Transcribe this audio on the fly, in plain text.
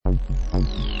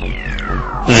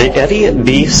The Eddie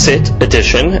B. Sit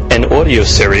edition and audio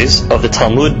series of the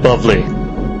Talmud Bavli.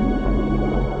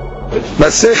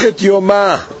 Masechet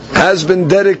Yoma has been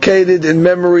dedicated in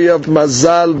memory of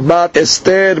Mazal Bat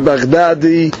Esther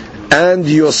Baghdadi and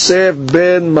Yosef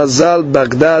ben Mazal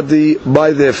Baghdadi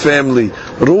by their family.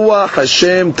 Ruach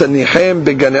Hashem Tanichem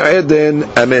Began Eden.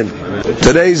 Amen.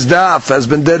 Today's daf has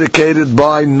been dedicated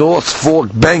by North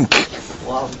Fork Bank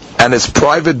and its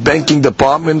private banking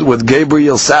department with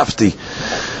Gabriel Safti.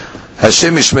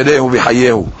 Hashem Ishmerehu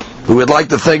V'Hayehu. We would like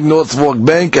to thank North Fork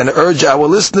Bank and urge our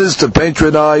listeners to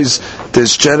patronize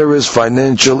this generous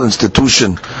financial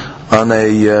institution. On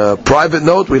a private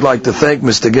note, we'd like to thank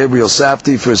Mr. Gabriel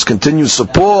Safti for his continued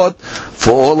support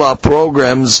for all our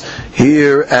programs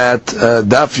here at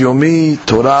Daf Yomi,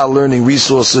 Torah Learning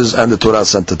Resources, and the Torah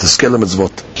Center. Tezkela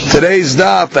Mitzvot. Today's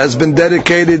daf has been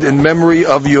dedicated in memory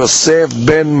of Yosef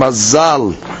ben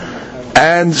Mazal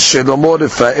and Shlomo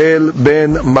Rafael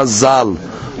ben Mazal.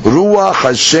 Ruach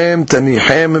Hashem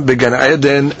Tanichem Began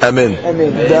Eden. Amen.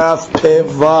 Daf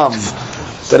Pevav.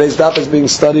 Today's daf is being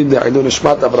studied. The Ilun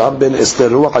Ishmat Avraham ben Esther.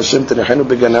 Ruach Hashem Tanichem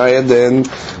Began Eden.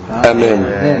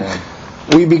 Amen.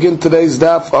 We begin today's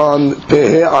daf on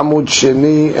Pehe Amud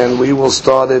Sheni, and we will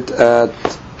start it at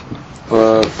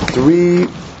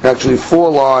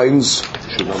 4 lines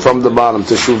from the bottom.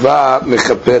 Teshuvah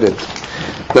Mechaperet.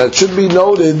 That should be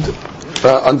noted.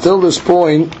 Until this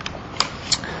point,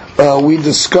 we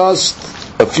discussed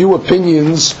a few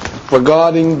opinions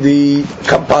regarding the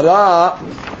kapara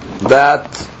that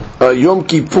Yom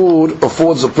Kippur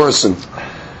affords a person.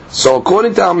 So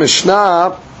according to our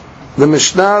Mishnah, the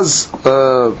Mishnah's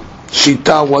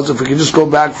shita was, if we could just go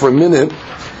back for a minute,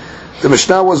 the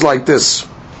Mishnah was like this: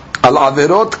 Al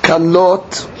averot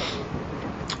kalot,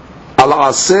 al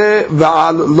aseh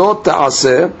va'al lo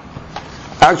ta'aseh.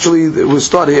 Actually, we'll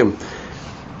start here.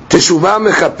 Teshuvah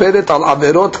mechaperet al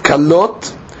averot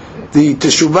kalot. The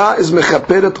teshuvah is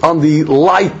mechaperet on the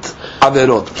light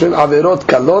averot. Averot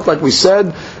kalot, like we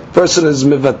said, person is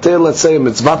mevatel, let's say,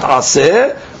 mitzvat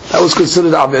aseh. That was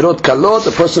considered averot kalot.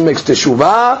 The person makes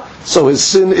teshuvah, so his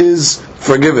sin is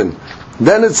forgiven.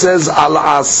 Then it says al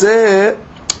aseh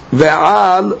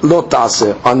ve'al lo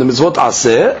ta'aseh, on the mitzvot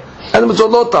aseh and the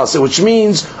mitzvot lo ta'aseh, which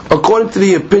means, according to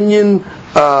the opinion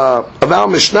of our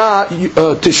Mishnah,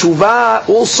 Teshuvah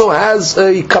also has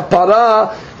a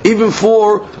kapara even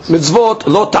for mitzvot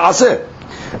lo ta'aseh.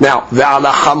 Now,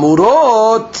 ve'ala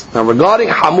hamurot. Now, regarding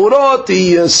hamurot,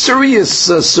 the serious,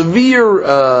 severe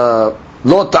lo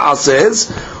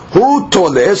ta'asehs, who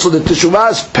toleh, so the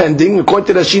teshuvah is pending.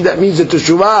 According to Rashi, that means the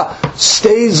teshuvah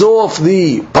stays off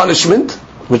the punishment,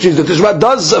 which means the teshuvah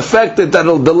does affect it, that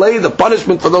will delay the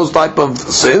punishment for those type of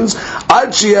sins. Ad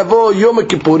sheyavo Yom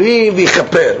Kippurim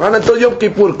v'chaper, right, until Yom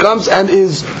Kippur comes and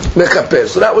is mechaper.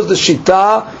 So that was the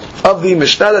shita of the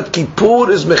Mishnah, that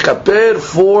Kippur is mechaper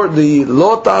for the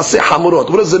lo ta'aseh hamurot.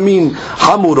 What does it mean,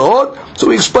 hamurot? So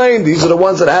we explained, these are the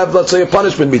ones that have, let's say, a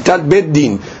punishment, mitat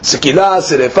beddin, sekila,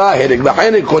 serefa, hereg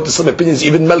v'chainek. According to some opinions,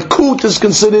 even malkut is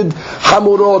considered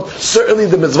hamurot. Certainly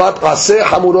the mitzvat aseh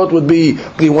hamurot would be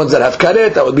the ones that have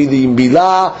karet, that would be the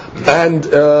imbila and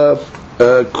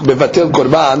bevatel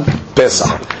korban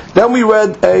pesach. Then we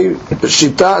read a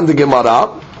shita in the Gemara.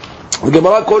 The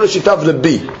Gemara called a shita of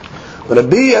Rabbi.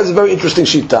 Rabbi has a very interesting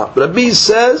shita. Rabbi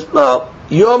says, no,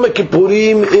 Yom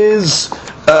Kippurim is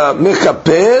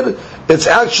mechaper. It's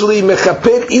actually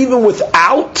mechaper even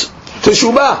without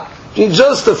teshuvah.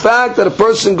 Just the fact that a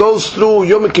person goes through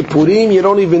Yom Kippurim, you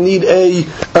don't even need a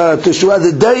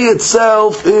teshuvah. The day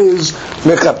itself is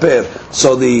mechaper.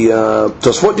 So the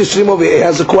Tosfot Yishrim over here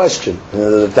has a question.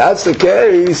 If that's the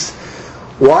case,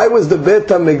 why was the Beit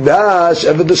HaMikdash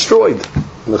ever destroyed?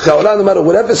 No matter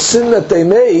whatever sin that they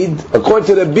made, according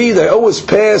to Rabbi, they always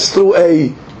pass through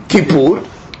a Kippur.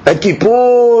 And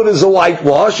Kippur is a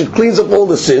whitewash; it cleans up all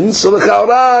the sins. So the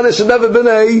Chaoran, there should never been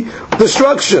a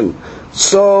destruction.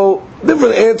 So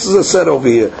different answers are said over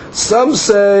here. Some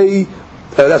say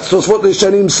that's what the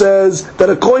Shanim says, that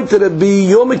according to Rabbi,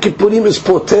 Yom Kippurim is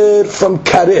poter from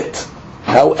karet.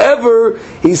 However,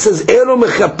 he says Ero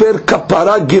mechaper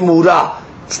kapara gemura.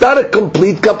 It's not a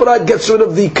complete kapara; it gets rid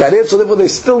of the karet, so therefore they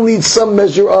still need some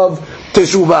measure of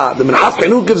teshuvah. The Minhaf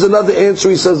Chinu gives another answer.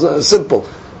 He says simple.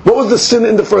 What was the sin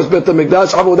in the first Beit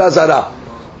HaMikdash? Avodah Zarah.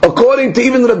 According to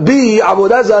even Rabbi,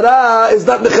 Avodah Zarah is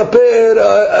not mechaper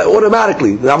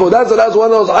automatically. Avodah Zarah is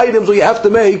one of those items where you have to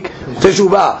make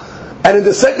teshuvah. And in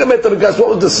the second Beit HaMikdash, what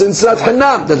was the sin? Sinat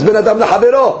Hanam. That's Ben Adam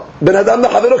L'Havero. Ben Adam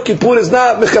L'Havero, Kippur is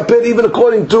not mechaper even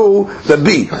according to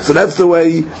Rabbi. So that's the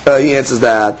way he answers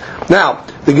that. Now,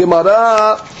 the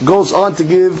Gemara goes on to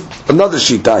give another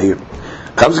shita here.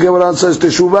 Comes the Gemara and says,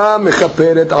 Teshuvah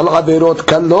mechaperet al averot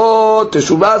kalot.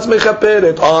 Teshuvah is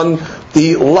mechaperet on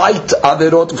the light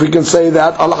averot, if we can say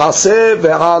that, al aseh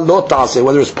ve'al lo ta'aseh,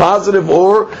 whether it's positive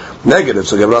or negative.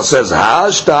 So the Gemara says,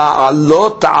 hashta al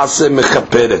lo ta'aseh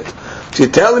mechaperet. So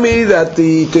you're telling me that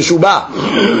the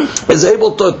Teshuvah is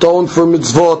able to atone for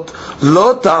mitzvot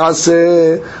lo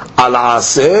ta'aseh al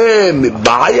aseh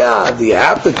mibaya. Do you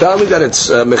have to tell me that it's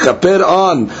mechaper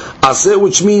on aseh,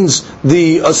 which means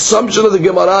the assumption of the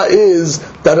Gemara is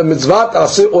that a mitzvah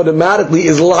aseh automatically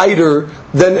is lighter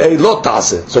than a lo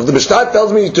ta'aseh. So if the Mishnah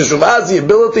tells me Teshuvah has the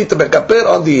ability to mechaper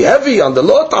on the heavy, on the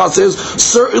lo ta'aseh,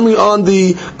 certainly on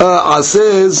the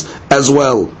asehs as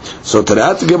well. So to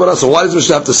that the Gemara, so why does the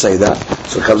Mishnah have to say that?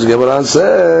 So comes the Gemara and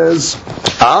says,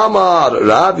 Amar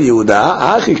Rav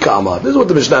Yehuda Achi Kama. This is what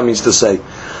the Mishnah means to say.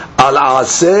 Al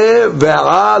aseh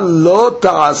ve'al lo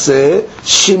ta'aseh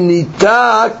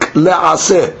shinitak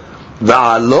le'aseh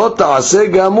ve'al lo ta'aseh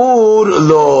gamur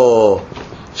lo.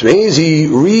 Which means he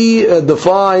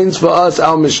redefines for us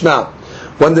our Mishnah.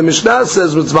 When the Mishnah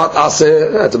says mitzvat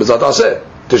aseh, it's a mitzvat aseh.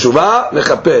 Teshuvah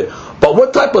mechaper. But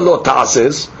what type of lo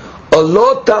ta'aseh? A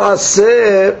lo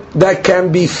ta'aseh that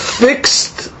can be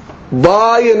fixed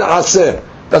by an aseh.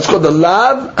 That's called the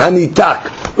lav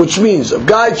hanitak, which means a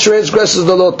guy transgresses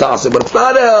the lo ta'aseh, but it's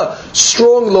not a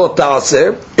strong lo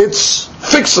ta'aseh, it's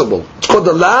fixable. It's called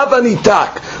the lav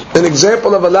hanitak. An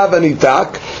example of a lav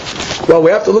hanitak, well,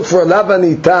 we have to look for a lav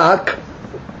hanitak,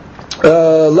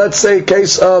 let's say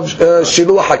case of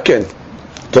shiluah haken.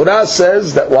 Torah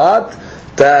says that what?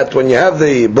 That when you have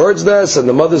the bird's nest and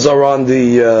the mothers are on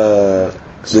the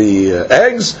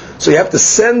eggs, so you have to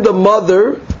send the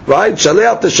mother, right? So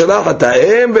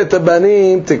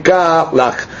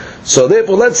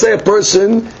therefore, let's say a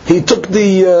person, he took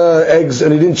the eggs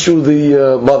and he didn't chew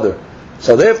the mother.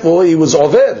 So therefore, he was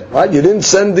oved, right? You didn't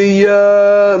send the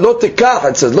lo tikach.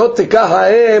 It says lo tikach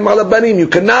ha'em ala banim. You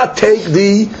cannot take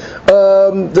the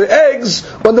eggs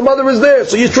when the mother is there.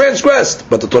 So you transgressed.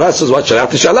 But the Torah says what? Shalach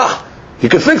tishalach. You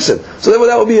can fix it. So therefore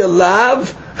that would be a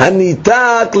lav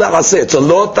hanitak la'aseh. It's a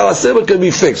lo ta'aseh, but it can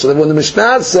be fixed. So then when the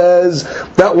Mishnah says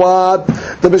that what?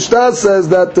 The Mishnah says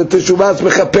that the Teshuvah is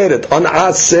mechaperet on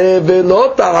aseh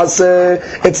ve'lo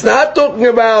ta'aseh. It's not talking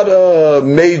about a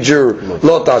major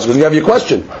lo ta'aseh. Because you have your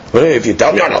question. If you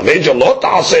tell me on a major lo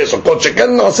ta'aseh, so kol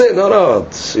sheken aseh. No.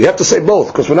 You have to say both.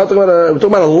 Because we're talking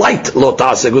about a light lo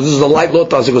ta'aseh. Because this is a light lo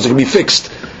ta'aseh. Because it can be fixed.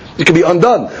 It can be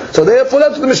undone. So therefore,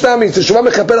 that's what the Mishnah means. Teshuvah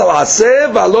mechaper al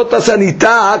aseh v'alo ta'aseh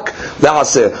nitak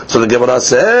la'aseh. So the Gemara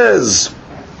says,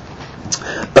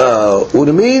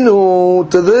 Urminu,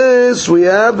 to this we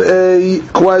have a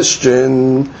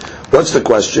question. What's the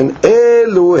question?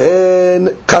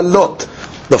 Eluhen kalot.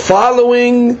 The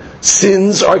following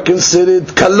sins are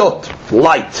considered kalot,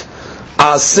 light.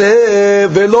 Aseh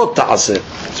v'lo ta'aseh.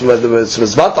 So whether it's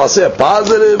mitzvah ta'aseh, a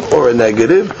positive or a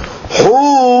negative.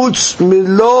 Chutz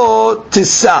milo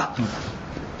tisa.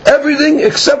 Everything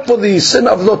except for the sin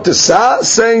of lo tisa,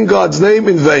 saying God's name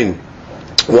in vain.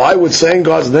 Why would saying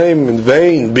God's name in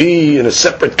vain be in a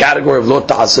separate category of lo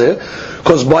ta'aseh?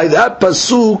 Because by that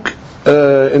pasuk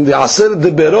in the Aser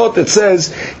Deberot it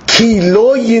says ki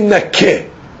lo yinakeh.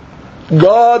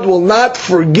 God will not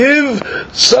forgive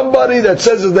somebody that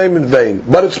says his name in vain.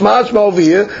 But it's mashma over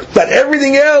here that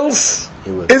everything else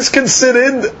is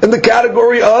considered in the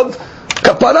category of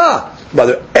kapara.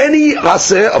 But any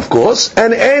aseh, of course,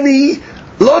 and any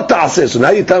lo ta'aseh. So now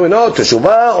you tell me, no,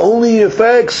 Teshuvah only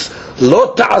affects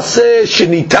lo ta'aseh,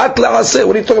 shenitak la'aseh.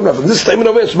 What are you talking about? From this statement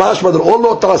over here, it's mashma that all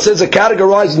lo ta'aseh are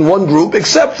categorized in one group,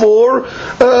 except for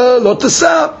lo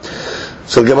tisa.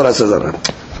 So Gemara says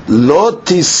that. Lo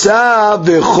tisa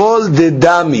v'chol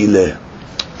dedamile.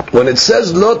 When it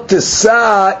says lo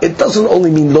tisa, it doesn't only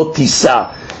mean lo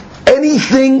tisa.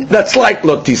 Anything that's like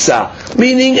lo tisa,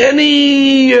 meaning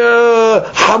any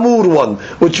hamur one,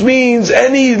 which means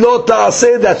any lo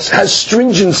ta'aseh that has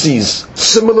stringencies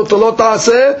similar to lo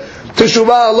ta'aseh,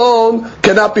 Teshuvah alone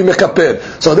cannot be mechaper.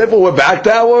 So therefore we're back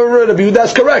to our review.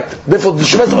 That's correct. Therefore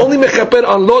Teshuvah is only mechaper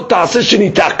on lo ta'aseh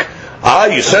shenitak.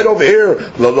 You said over here,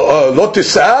 lo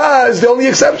tisa is the only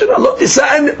exception. Lo tisa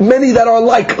and many that are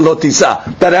like lo tisa,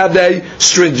 that have their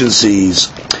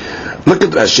stringencies. Look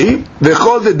at Rashi.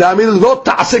 V'chol v'damil lo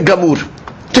ta'aseh gamur.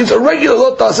 It's a regular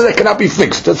lo ta'aseh that cannot be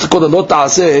fixed. That's called a lo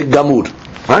ta'aseh gamur.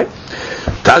 Right?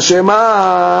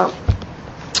 Tashema.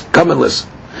 Come and listen.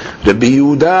 Rabbi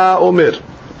Yehuda Omer.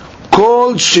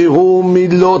 Kol shehu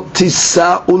milo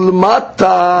tisa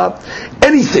ulmata.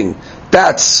 Anything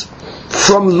that's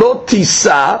from lo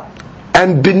tisa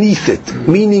and beneath it,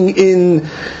 meaning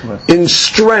in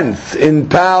strength, in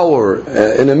power,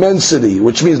 in immensity,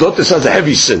 which means lo tisa is a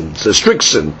heavy sin, it's a strict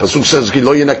sin. Pasuk says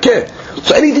lo yenakeh.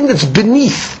 So anything that's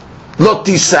beneath lo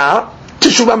tisa,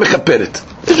 teshuvah mechaperet.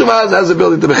 Teshuvah has the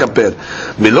ability to mechaper.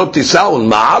 Milot tisa ul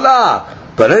ma'ala.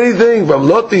 But anything from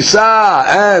Lotisa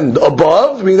and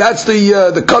above, I mean that's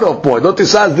the cutoff point.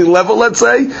 Lotisa is the level, let's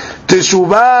say.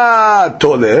 Teshuvah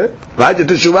tole, right? The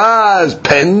Teshuvah is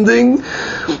pending.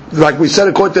 Like we said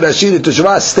according to Rashi, the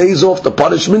Teshuvah stays off the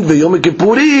punishment. Yom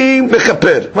Kippurim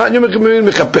mechaper. Right? Yom Kippurim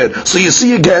mechaper. So you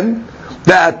see again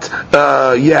that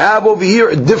you have over here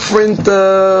a different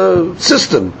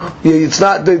system. It's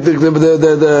not the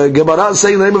Gemara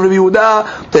saying in the name of Rabbi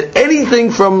Yehuda that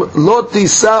anything from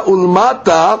Lotisa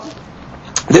ulmata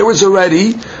there was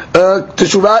already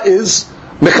teshuvah is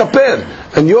mechaper,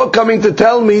 and you're coming to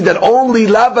tell me that only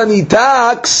lavani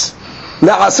tax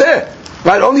la'aseh.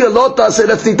 Right, only a lot taseh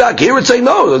that's nitak. Here it's saying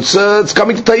no. It's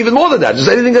coming to tell you even more than that. Just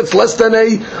anything that's less than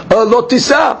a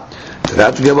lotisa.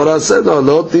 That Gemara said, no,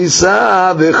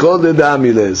 lotisa v'chol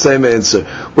dedamile. Same answer.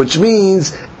 Which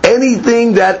means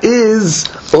anything that is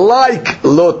like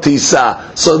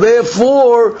lotisa. So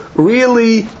therefore,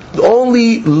 really,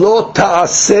 only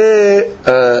lotase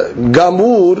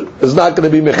gamur is not going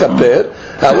to be mechaper.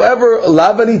 However,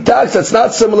 lavani tax, that's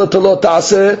not similar to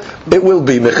lotase, it will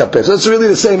be mechaper. So it's really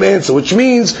the same answer, which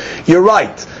means you're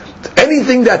right.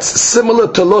 Anything that's similar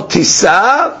to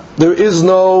lotisa, there is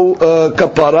no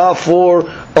kapara for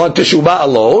on teshuvah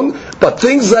alone. But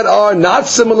things that are not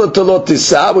similar to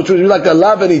lotisa, which would be like a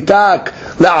lavani tak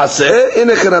la'aseh, in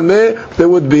echanameh, there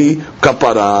would be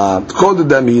kapara. Kol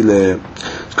damile.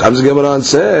 Comes the Gemara and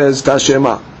says,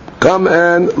 Tashema, come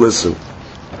and listen.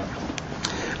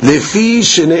 Lefi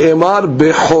shene'emar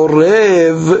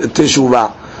bechorev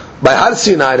teshuvah. By Har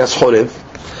Sinai, that's chorev.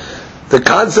 The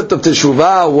concept of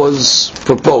teshuvah was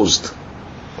proposed.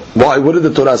 Why? What did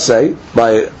the Torah say?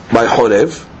 By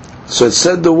chorev. So it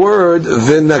said the word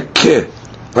v'nakeh.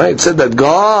 Right? It said that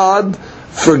God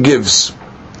forgives.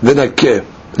 V'nakeh.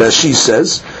 That she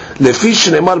says. Lefi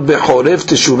shneimar bechorev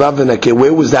teshuvah v'nakeh.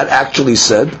 Where was that actually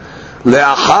said?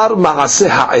 Le'achar ma'aseh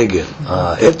ha'egel.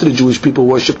 After the Jewish people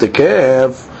worshipped the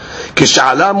calf,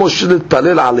 kish'ala Moshe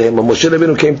l'tpalel aleim, when Moshe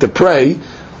Rabbeinu came to pray,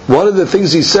 one of the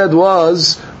things he said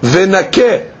was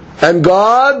v'nakeh, and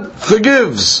God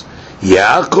forgives.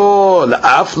 Ya'akol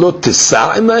af lo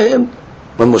tisa'im lahem.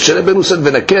 When Moshe Rabbeinu said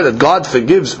v'nakeh, that God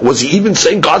forgives, was he even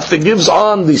saying God forgives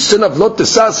on the sin of lo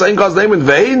tisa'im, saying God's name in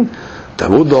vain?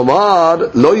 Tamud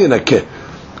Omar lo yenakeh,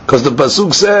 because the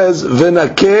pasuk says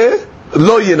v'nakeh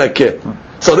lo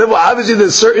yenakeh. So therefore, obviously,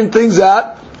 there's certain things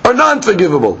that are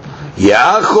non-forgivable.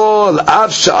 Ya'achol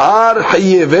af sha'ar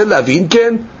hayevel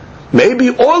avinken. Maybe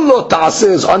all lo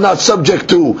ta'asehs are not subject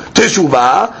to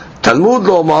teshuvah. Talmud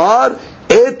Lomar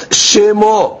et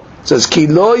shemo. It says ki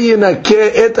lo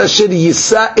yenakeh et asher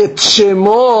yisa et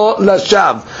shemo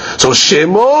lashav. So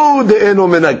shemo de'eno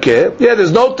menakeh. Yeah,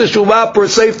 there's no teshuvah per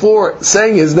se for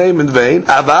saying his name in vain.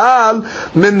 Aval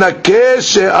menakeh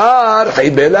she'ar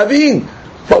haybel avin.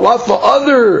 But what for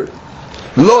other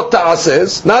lo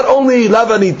ta'asehs? Not only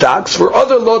lavani tax, for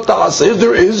other lo ta'asehs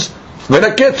there is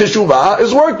menakeh teshuvah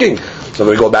is working. So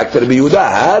we go back to the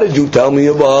Yehuda. How did you tell me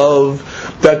above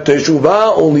that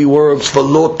teshuvah only works for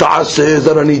lo ta'asehs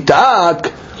that are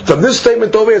nitak? From this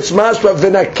statement over, it's mashma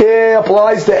v'nakeh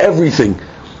applies to everything.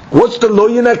 What's the lo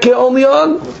yenakeh only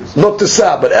on? Lo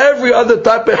tisah. But every other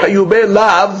type of hayubei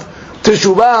lav,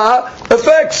 teshuvah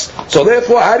affects. So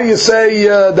therefore, how do you say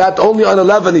that only on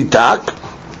 11 nitak?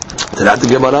 That the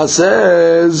Gemara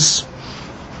says,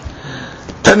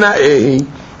 Tana'eh.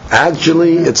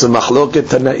 Actually, it's a machloket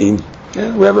Tana'im.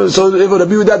 Yeah, so if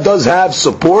Rabbi Yehuda does have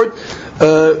support,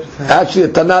 actually a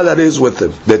Tana that is with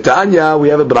him. The Tanya, we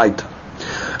have a bright.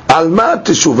 Alma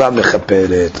teshuvah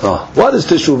mechaperet. What is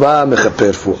teshuvah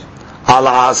mechaper for? Al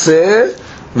aseh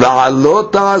v'al lo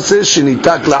ta'aseh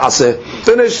shenitak la'aseh.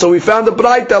 Finished. So we found a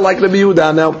bright like Rabbi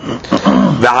Yehuda now.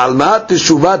 V'alma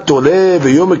teshuvah toleh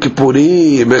v'yom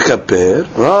kippurim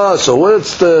mechaper. So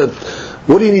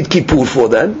what do you need kippur for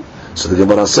then? So the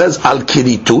Gemara says, al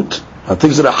kiritut,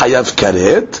 things that are hayav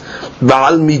karet,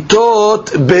 v'al mitot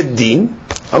bedin,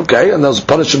 okay, and that's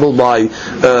punishable by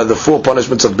the 4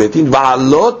 punishments of bedin, v'al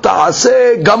lo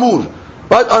ta'aseh gamur,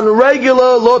 right, on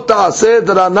regular lo ta'aseh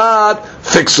that are not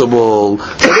fixable.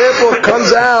 So therefore it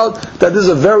comes out that this is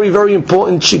a very, very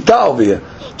important shita over here.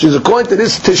 Which is according to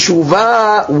this,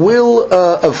 teshuvah will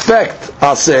affect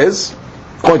asehs,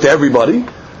 according to everybody.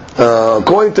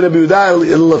 According to the Yehuda,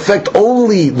 it'll affect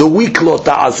only the weak lo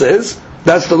ta'asehs.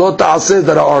 That's the lo ta'asehs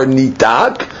that are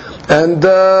nitak. And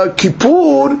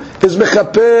Kippur is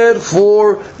mechaper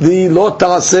for the lo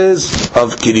ta'ases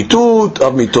of kiritut,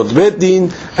 of mitot bet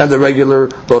din, and the regular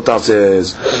lo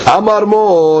ta'ases. Amar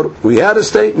mor, we had a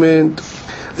statement.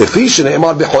 We said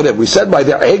by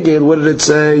the egel, what did it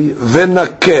say?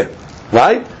 Venakeh,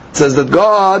 right? It says that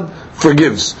God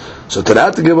forgives. So to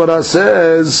that the Gemara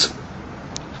says,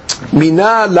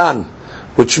 Mina lan,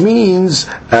 which means,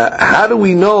 how do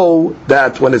we know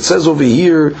that when it says over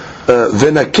here,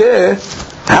 Venakeh,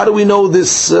 how do we know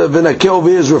this Venakeh over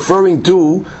here is referring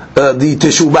to the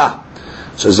Teshuvah?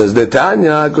 So it says,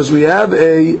 Detanya, because we have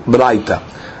a Braita.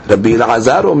 Rabbi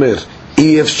Elazar Omer,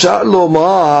 Efshar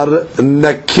lomar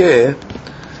Nakeh,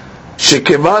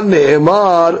 Shekevan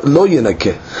ne'emar lo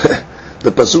yenakeh.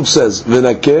 The Pasuk says,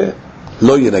 Venakeh,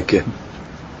 lo yenakeh.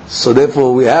 So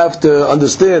therefore we have to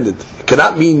understand it. It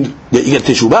cannot mean that you get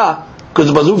teshuvah, because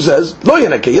the Pasuk says, lo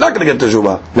yenakeh, you're not going to get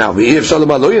teshuvah. Now, Efshar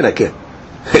lomar lo yenakeh.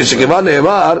 Shekevan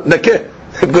ne'emar nakeh.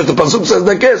 Because the Pasuk says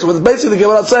nakeh. So it's basically the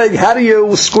Gemara saying, how do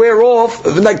you square off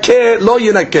nakeh, lo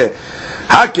yenakeh?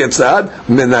 Haketzad,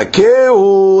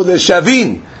 menakehu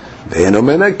leshavin. Ve'eno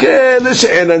menakeh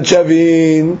leshe'enan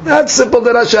shavin. That's simple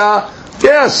derasha.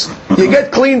 Yes, you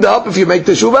get cleaned up if you make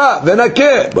teshuvah,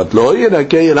 venakeh. But lo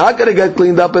yenakeh, you're not going to get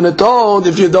cleaned up and atoned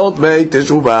if you don't make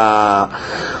teshuvah.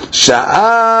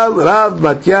 Sha'al Rav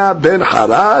Matya ben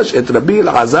Harash et Rabbi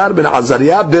Elazar ben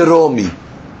Azariah beromi.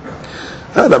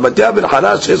 Rav Matya ben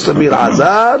Harash et Rabbi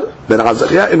Elazar ben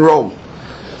Azariah in Rome.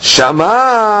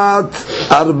 Shamat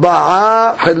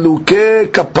arba'a haluke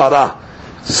kapara.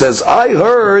 Says, I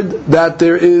heard that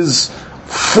there is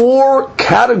 4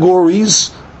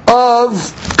 categories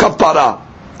of kapara.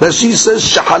 That she says,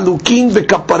 shahalukin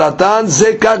bekaparatan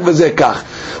zekach v'zekach,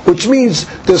 which means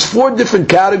there's 4 different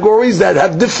categories that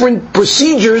have different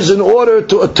procedures in order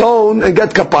to atone and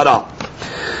get kapara.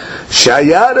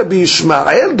 Shaya Rabbi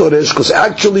Ishmael doresh, because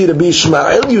actually Rabbi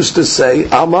Ishmael used to say,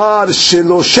 Amar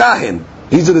sheloshahin.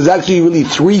 He said there's actually really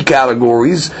 3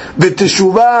 categories.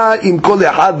 V'teshuvah im kol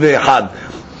echad ve'echad.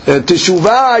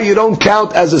 Teshuvah you don't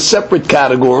count as a separate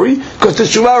category, because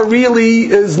teshuvah really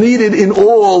is needed in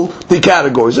all the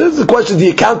categories. So the question, do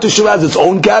you count teshuvah as its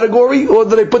own category, or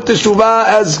do they put teshuvah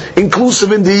as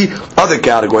inclusive in the other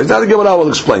categories? Now the Gemara will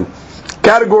explain.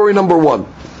 Category number 1.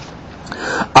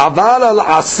 Aval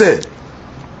al-aseh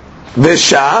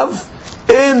v'shav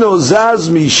eno zaz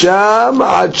misham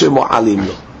ad shemo'alim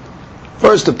lo.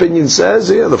 First opinion says,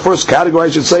 the first category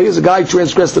I should say is a guy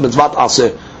transgressed the mitzvat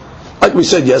aseh. Like we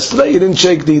said yesterday, he didn't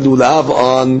shake the lulav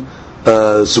on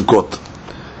Sukkot.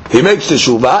 He makes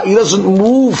teshuvah, he doesn't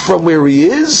move from where he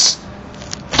is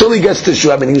till he gets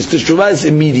teshuvah. Meaning his teshuvah is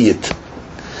immediate.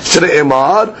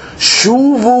 Shre'emar,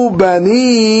 shuvu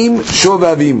banim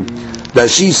shovavim.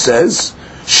 That she says,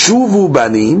 shuvu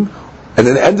banim, and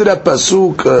then the end of that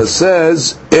pasuk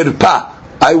says, irpa,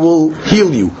 I will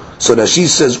heal you. So that she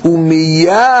says,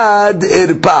 umiyad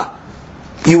irpa,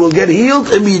 you will get healed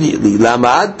immediately.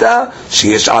 Lama'ata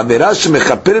sheyesh avera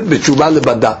shemechapiret b'tshuva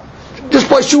lebada. Just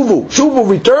by shuvu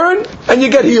return and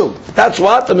you get healed. That's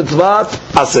what the mitzvah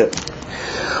aseh.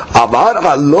 Avar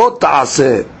halot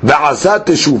aseh ve'asa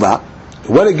teshuva.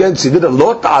 When against you did a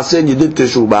lot aseh and you did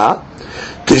teshuva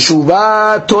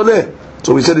toleh.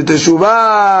 So we said the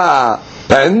teshuva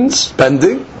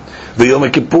pending. ויום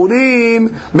הכיפורים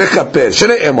מכפר,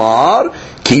 שנאמר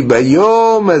כי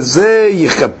ביום הזה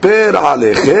יכפר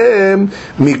עליכם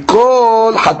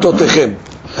מכל חטאותיכם.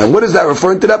 And what is that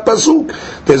referring to that pasuk?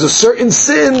 There's a certain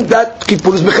sin that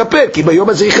Kippur is mechaper. Ki bayom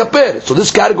hazeh yichaper. So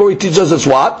this category teaches us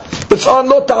what? It's on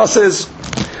lo ta'ases.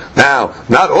 Now,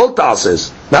 not all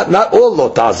ta'ases. Not all lo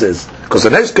ta'ases. Because the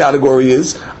next category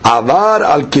is avar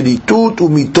al kiritut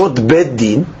umitot bet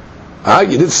din.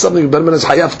 You did something better as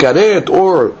hayaf karet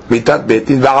or mitat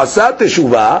betin v'asat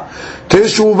teshuvah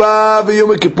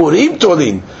v'yom kippurim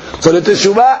tolin. So the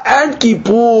teshuvah and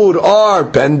kippur are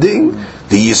pending.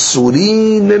 The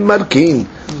yisurin memarkin,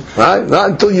 right?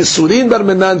 Not until yisurin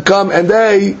barmenan come and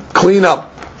they clean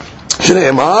up.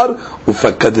 Shneimar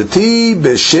ufakadati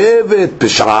b'shevet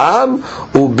pesh'am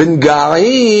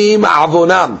u'benga'im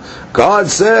avonam. God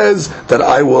says that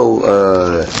I will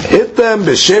hit them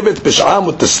b'shevet pesh'am,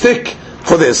 with the stick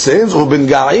for their sins,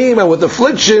 u'benga'im, and with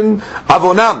affliction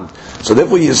avonam. So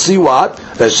therefore you see what?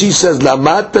 That she says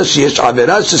lamata sheyesh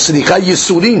avera shesricha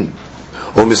yisurin.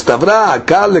 U'mistavra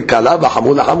hakal lekala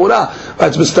v'hamula hamura.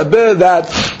 It's mistaber that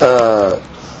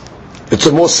it's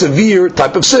a more severe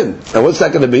type of sin. And what's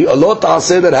that going to be? A lot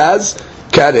ta'aseh that has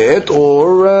karet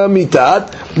or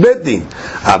mitat betin.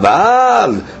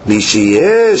 Aval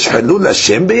mishiyesh halul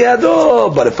Hashem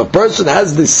biyado. But if a person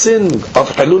has the sin of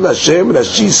halul Hashem, that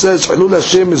she says halul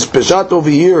Hashem is peshat over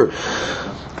here,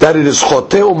 that it is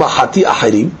choteh umahati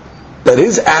achirim, that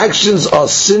his actions are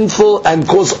sinful and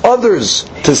cause others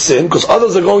to sin, because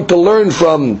others are going to learn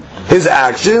from his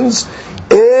actions.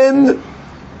 In,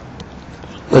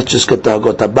 let's just get the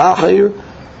Agota here.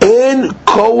 In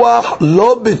koach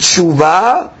lo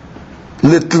b'tshuva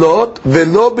litlot,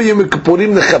 velo b'yom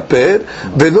kippurim lechaper,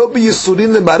 velo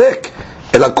b'yisurim lemarek,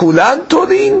 ela kulan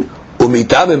torin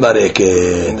umita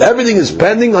memareket. Everything is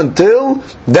pending until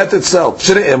death itself.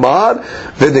 Shnei emar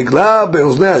v'nigla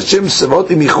be'oznei Hashem sevot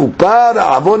im yichupar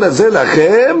ha'avon hazeh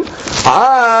lachem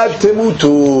ad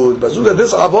temutun. But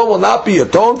this avon will not be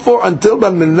atoned for until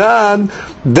Minan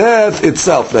death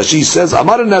itself. Now she says,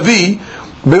 Amar Navi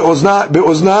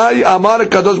be'oznai amar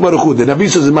kadosh baruch hu. The Navi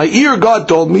says, in my ear God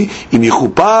told me, im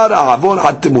yichupar ha'avon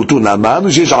ad temutun. Amanu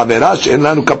sheyesh avera she'en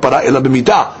lanu kapara ela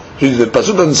b'mitah. The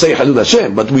pasuk doesn't say Halul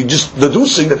Hashem, but we just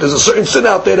deducing that there's a certain sin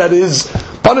out there that is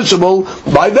punishable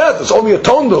by death. It's only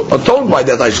atoned by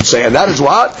death, I should say, and that is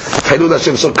what Halul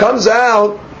Hashem. So it comes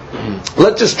out.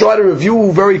 Let's just try to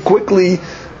review very quickly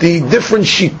the different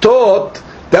shitot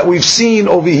that we've seen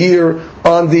over here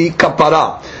on the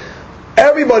kapara.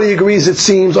 Everybody agrees, it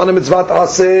seems, on the mitzvah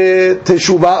aseh,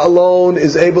 teshuvah alone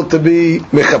is able to be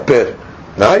mechaper,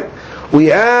 right? We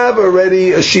have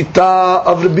already a shita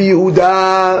of Rabbi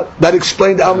Yehuda that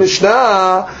explained our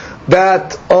Mishnah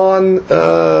that on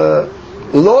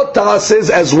lo ta'aseh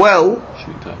as well,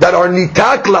 that are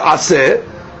nitak la'aseh,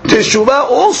 teshuvah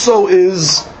also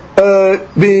is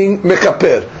being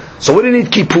mekaper. So what do you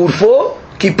need kippur for?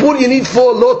 Kippur you need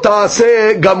for lo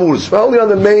ta'aseh gamurs, only on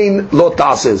the main lo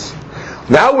ta'asehs.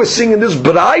 Now we're seeing in this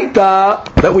braita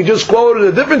that we just quoted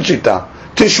a different shita.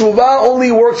 Teshuvah only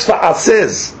works for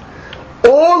asehs.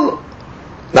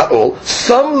 Not all,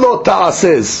 some lo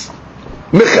ta'asehs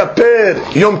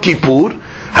mechaper Yom Kippur.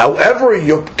 However,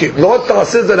 lo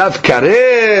ta'asehs that have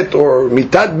karet or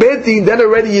mitat beti, then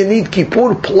already you need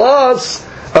Kippur plus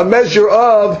a measure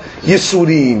of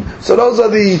yisurim. So those are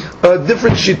the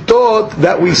different shitot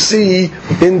that we see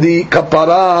in the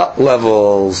kapara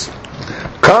levels.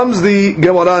 Comes the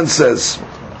Gemara and says,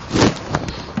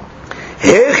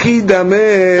 Hechi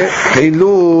dameh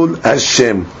hilul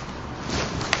Hashem.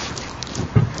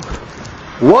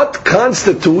 What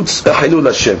constitutes a Hilul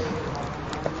Hashem?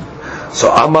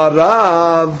 So Amar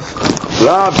Rav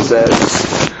says,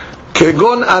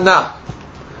 Kegon Ana,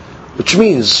 which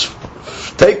means,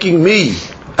 taking me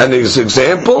as an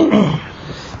example,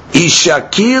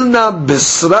 Ishakilna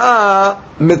Bisra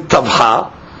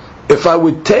Mitavha, if I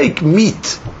would take meat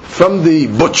from the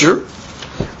butcher,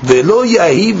 Velo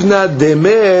Yahivna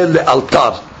Demeh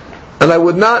Le'altar, and I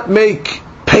would not make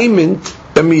payment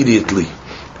immediately.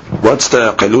 What's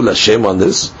the Hilul Hashem on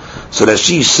this? So that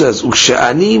she says,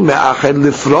 "Ushani me'achad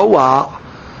lifroa."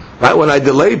 Right, when I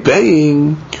delay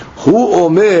paying, hu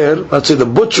omer. Let's say the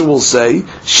butcher will say,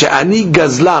 "Shani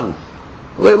gazlan."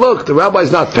 Well, look, the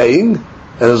rabbi's not paying,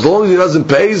 and as long as he doesn't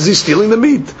pay, he's stealing the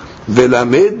meat.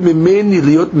 Velamed mimeni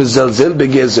liot mezalzel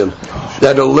begezel.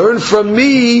 That'll learn from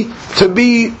me to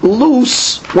be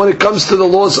loose when it comes to the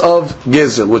laws of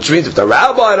gezel, which means if the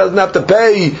rabbi doesn't have to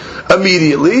pay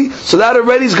immediately, so that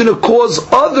already is going to cause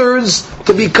others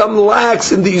to become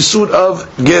lax in the isur of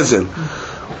gezel.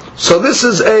 So this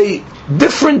is a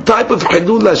different type of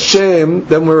Hilul Hashem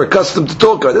than we're accustomed to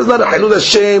talk about. This is not a Hilul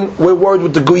Hashem we're worried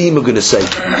what the Goyim are going to say.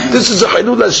 This is a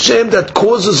Hilul Hashem that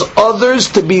causes others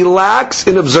to be lax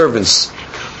in observance.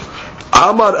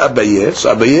 Amar Abaye,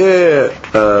 so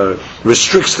Abaye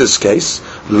restricts this case.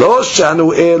 Lo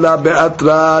shanu ela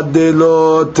be'atra de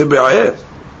lo tebe'eh.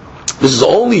 This is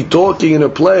only talking in a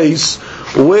place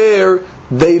where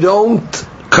they don't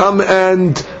come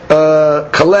and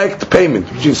collect payment.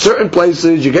 In certain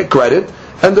places you get credit,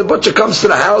 and the butcher comes to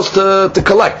the house to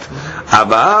collect.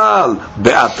 Aval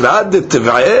be'atrad de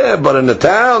tev'eh, but in the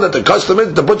town that the custom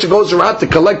is, the butcher goes around to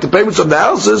collect the payments of the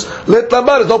houses. Let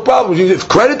labar, no problem. If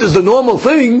credit is the normal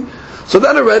thing, so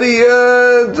then already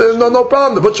no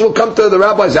problem. The butcher will come to the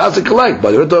rabbi's house to collect.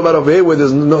 But you're talking about over here where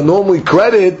there's normally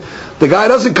credit, the guy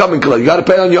doesn't come and collect. You got to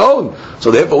pay on your own.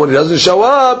 So therefore, when he doesn't show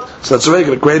up, so that's already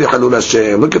going to create a Hilul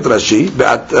Hashem. Look at Rashi.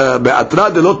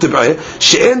 be'atrad de lo tev'eh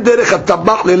she'en derech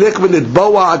hatabach lelech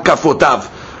v'letboa akafotav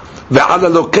ve'ala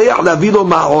lokeach lavi lo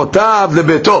ma'otav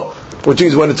lebeto. Which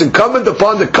means when it's incumbent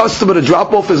upon the customer to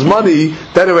drop off his money,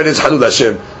 then already it's Hilul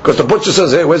Hashem. Because the butcher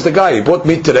says, hey, where's the guy? He bought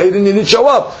meat today, then he didn't show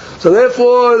up. So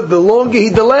therefore, the longer he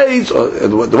delays, or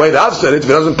the way that I've said it, if he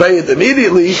doesn't pay it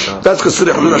immediately, that's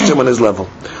considered Hilul Hashem on his level.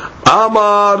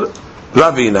 Amar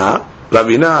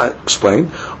Ravina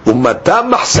explained,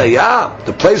 Matam Mahsaya,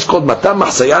 the place called Matam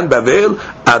Mahsaya in Bavel,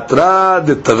 Atra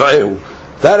de Tav'ehu.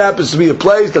 That happens to be a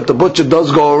place that the butcher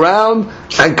does go around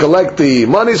and collect the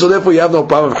money, so therefore you have no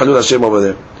problem with Halul Hashem over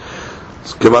there.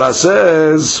 Gemara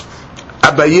says,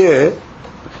 Abaye,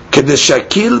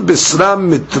 Kedeshakil Bisram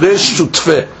Mitresh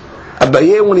Shutfe.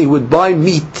 Abaye, when he would buy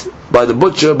meat by the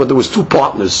butcher, but there was two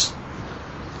partners.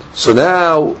 So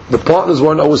now, the partners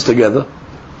weren't always together.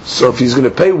 So if he's going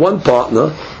to pay one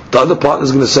partner, the other partner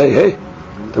is going to say, hey,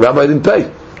 the rabbi didn't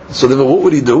pay. So then what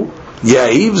would he do?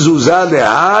 Yahiv zuzah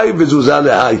lehai v'zuzah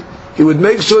lehai. He would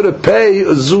make sure to pay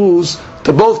a zuz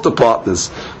to both the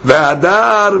partners.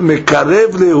 Ve'adar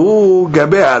mekarev lehu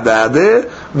gabe adade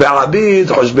ve'abid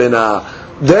hoshbena.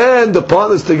 Then the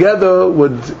partners together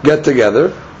would get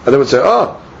together and they would say,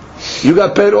 oh, you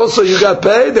got paid also, you got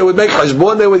paid. They would make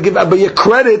hashbon, they would give Abaye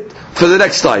credit for the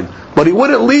next time. But he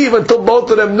wouldn't leave until both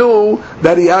of them knew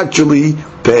that he actually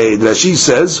paid. Rashi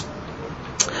says,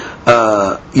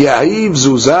 Yahiv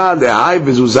zuzah lehai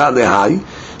v'zuzah lehai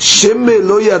shemme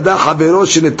lo yada havero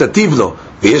shenetativ lo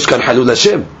v'yesh kan halul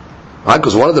Hashem. Right?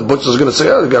 Because one of the butchers is going to say,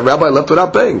 oh, the rabbi left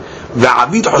without paying.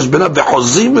 Ve'avid hoshbena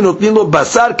ve'chozim v'notnin lo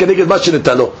basar keneged ma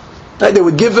shenetalo. They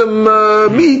would give him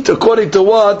meat according to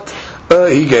what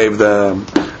he gave them.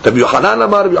 Rabbi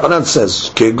Yochanan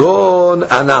says, Kegon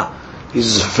ana. He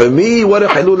says, for me, what a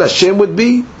Halul Hashem would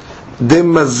be, de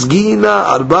mazgina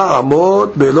arba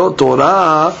amot belo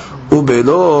Torah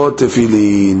ubelo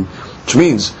tefillin. Which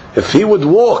means, if he would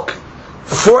walk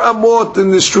 4 amot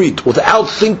in the street without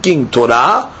thinking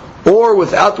Torah, or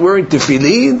without wearing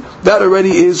tefillin, that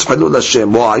already is Halul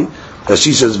Hashem. Why? As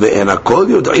she says, ve'enakol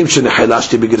yoda'im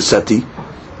shenechelashti b'girsati.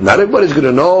 Not everybody's going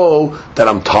to know that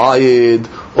I'm tired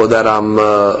or that I'm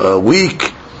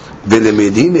weak. They're going to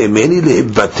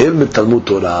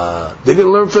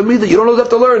learn from me that you don't always have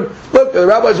to learn. Look, the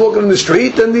rabbi's walking in the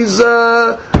street and he's,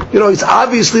 he's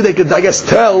obviously, they could, I guess,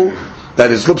 tell that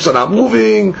his lips are not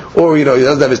moving, or, he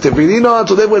doesn't have his tefillin on,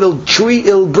 so then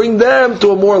it'll bring them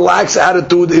to a more lax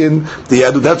attitude in the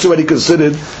yadut. That's already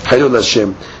considered Halul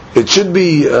Hashem. It should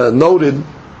be noted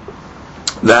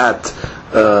that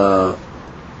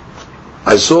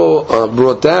I saw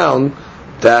brought down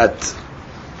that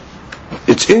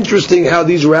it's interesting how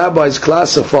these rabbis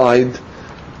classified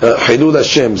Halul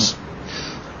Hashems.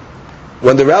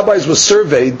 When the rabbis were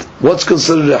surveyed, what's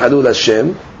considered a Halul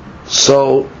Hashem?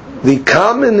 So the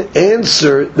common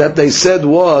answer that they said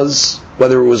was,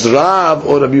 whether it was Rav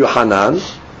or Rabbi Yochanan,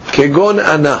 Kegon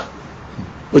ana.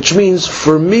 Which means,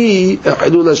 for me, a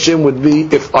Halul Hashem would be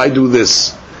if I do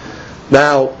this.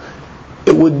 Now,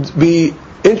 it would be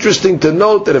interesting to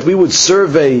note that if we would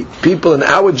survey people in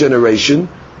our generation,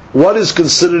 what is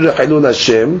considered a Halul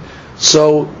Hashem?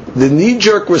 So, the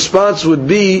knee-jerk response would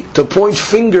be to point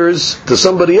fingers to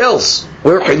somebody else,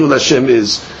 where Halul Hashem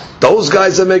is. Those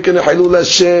guys are making a Halul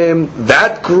Hashem,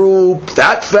 that group,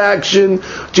 that faction.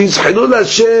 Geez, Halul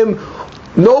Hashem,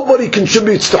 nobody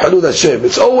contributes to Halul Hashem.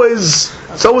 It's always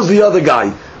the other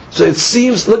guy. So it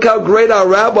seems, look how great our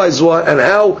rabbis were and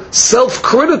how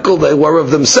self-critical they were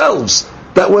of themselves.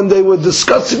 That when they were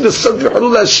discussing the subject of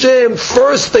Halul Hashem,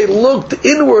 first they looked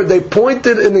inward, they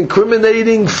pointed an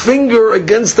incriminating finger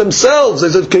against themselves. They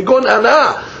said, Kegon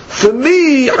ana. For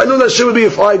me, Halul Hashem would be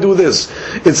if I do this.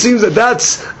 It seems that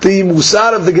that's the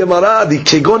musar of the Gemara, the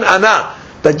Kegon ana.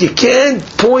 That you can't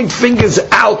point fingers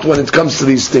out when it comes to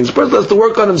these things. The person has to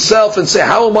work on himself and say,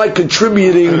 how am I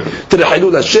contributing to the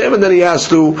Halul Hashem? And then he has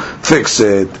to fix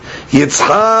it.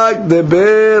 Yitzchak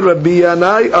deber Rabbi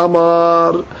Yanai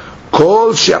Amar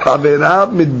Kol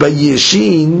she'averav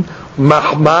mitbayeshin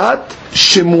mahmat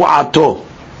shemu'ato.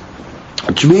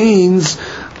 Which means,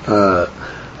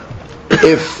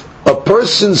 if a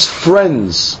person's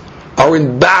friends are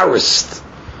embarrassed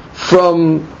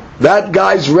from that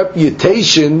guy's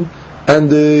reputation and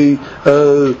the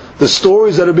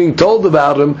stories that are being told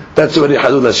about him, that's already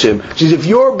Halul Hashem. If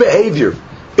your behavior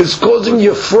is causing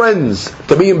your friends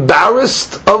to be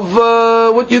embarrassed of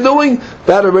what you're doing,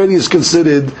 that already is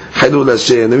considered Halul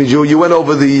Hashem. That means you went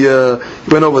over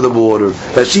the border.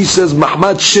 That she says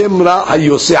Mahmad Shemra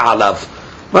Hayose Alav,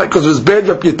 right? Because of his bad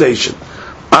reputation.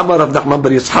 Amar Rav Nachman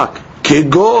bar Yitzchak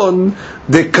Kegon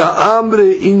de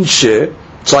Ka'amre Inshe.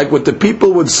 It's like what the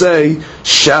people would say,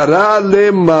 Shara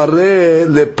le mare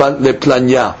le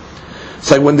planya.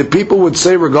 It's like when the people would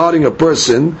say regarding a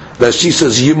person, that she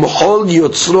says, Yimhol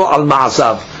yotzro al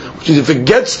ma'asav. Which is, if it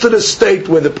gets to the state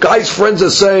where the guy's friends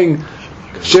are saying,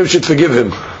 Hashem should forgive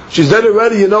him. She's then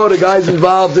already, the guy's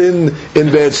involved in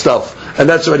bad stuff. And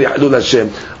that's already Halul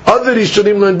Hashem. Other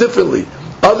Rishonim learn differently.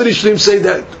 Other Rishonim say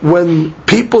that when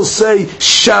people say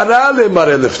Shara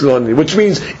le'mareh lefloni, which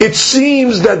means it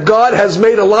seems that God has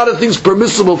made a lot of things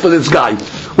permissible for this guy,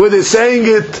 where they're saying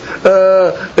it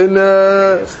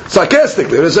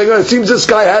sarcastically. They're saying, it seems this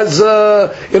guy has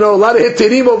a lot of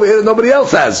hitirim over here that nobody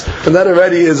else has, and that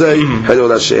already is a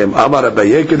Hilul Hashem. Amar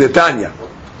Abaye kedetanya.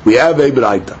 We have a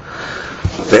braita.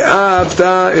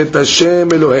 Ve'avta et Hashem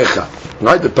Elohecha.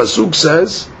 Right, the pasuk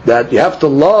says that you have to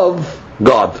love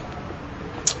God.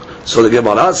 So the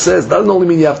Gemara says, that doesn't only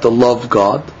mean you have to love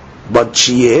God, but that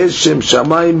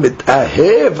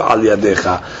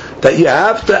you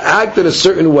have to act in a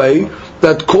certain way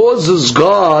that causes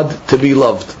God to be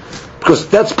loved. Because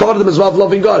that's part of the mitzvah of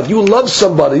loving God. If you love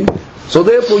somebody, so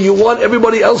therefore you want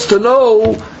everybody else to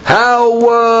know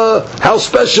how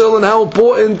special and how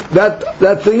important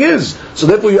that thing is. So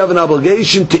therefore you have an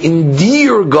obligation to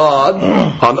endear God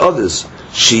on others.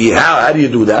 How do you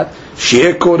do that?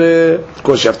 Of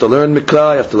course, you have to learn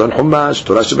Mikra, you have to learn Chumash,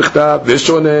 Torah Shebichtav,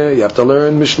 Vishoneh, you have to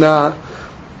learn Mishnah,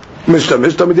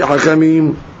 Tamidei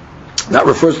Hachamim. That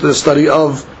refers to the study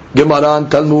of Gemara and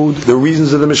Talmud, the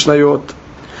reasons of the Mishnayot.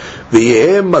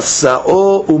 V'yehem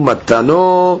Masa'o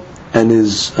Umatano, and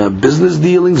his business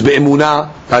dealings, Be'emunah,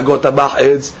 Hagotabach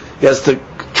Eds, he has to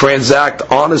transact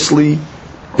honestly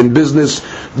in business.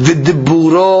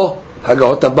 V'diburo,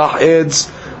 Hagotabach Eds,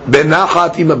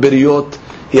 Benachat Ima Beriot,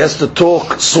 he has to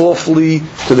talk softly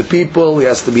to the people. He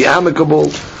has to be amicable.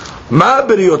 Ma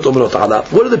beriyot umrot ala.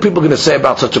 What are the people going to say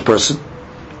about such a person?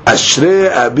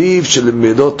 Ashrei abiv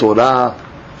shelimidot Torah.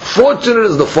 Fortunate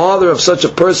is the father of such a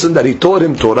person that he taught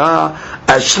him Torah.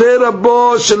 Ashrei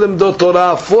rabbo shelimidot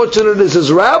Torah. Fortunate is his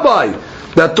rabbi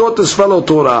that taught this fellow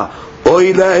Torah.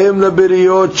 Oy lahem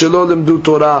leberiyot shelo limdu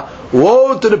Torah.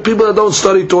 Woe to the people that don't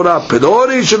study Torah.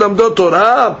 Pedori shelamdot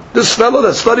Torah. This fellow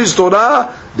that studies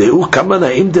Torah, look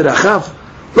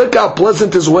how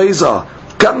pleasant his ways are.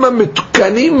 How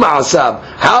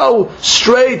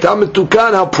straight, how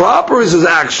mitukan, how proper is his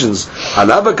actions. The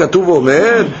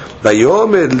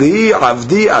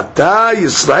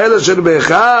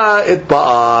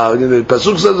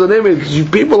pasuk says the name is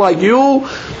people like you,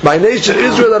 my nation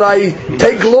Israel, that I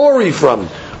take glory from.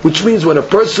 Which means when a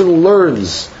person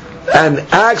learns and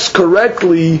acts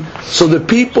correctly, so the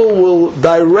people will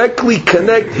directly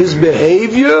connect his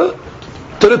behavior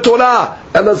to the Torah.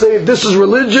 And they'll say, if this is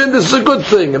religion, this is a good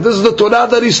thing. If this is the Torah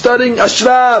that he's studying,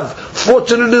 ashrav,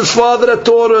 fortunate is his father that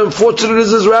taught him, fortunate is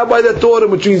his rabbi that taught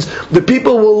him, which means the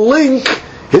people will link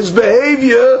his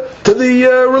behavior to the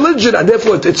religion, and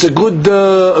therefore it's he's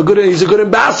a good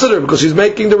ambassador, because he's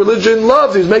making the religion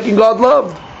loved, he's making God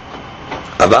loved.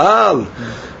 Aval,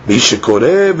 a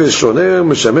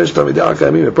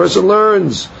person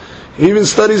learns, he even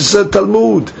studies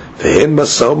Talmud,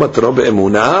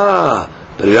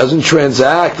 but he doesn't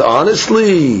transact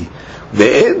honestly. He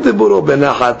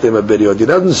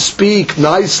doesn't speak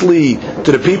nicely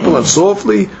to the people and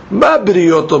softly. What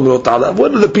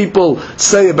do the people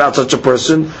say about such a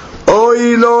person?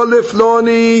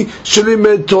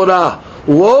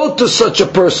 Woe to such a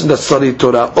person that studied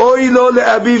Torah. Woe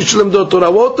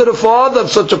to the father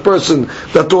of such a person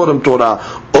that taught him Torah.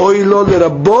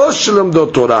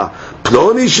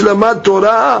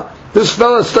 This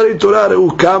fellow studied Torah.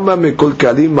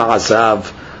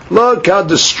 Look how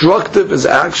destructive his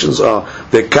actions are.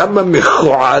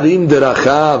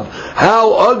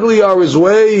 How ugly are his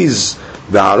ways.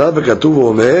 On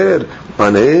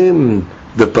him,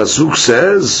 the pasuk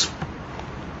says,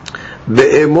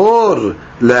 Be'emor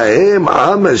lahem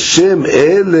am Hashem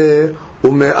ele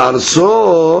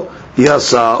ume'arso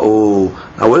yasa'u.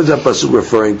 Now what is that pasuk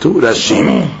referring to?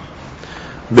 Rashi.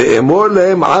 Be'emor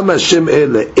lahem am Hashem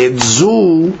ele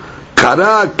etzu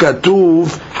kara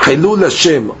katuv Hilul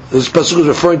Hashem. This pasuk is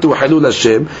referring to Hilul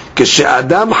Hashem.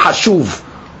 Keshe'adam hashuv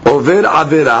over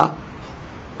avera.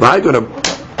 Right? When a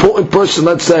important person,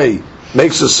 let's say,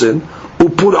 makes a sin,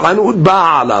 upur'anud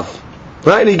ba'alav.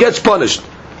 Right? And he gets punished.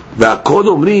 V'akod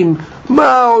omrim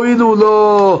ma'oidu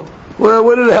lo. Well,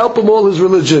 what did it help him all his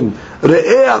religion?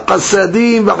 Re'eh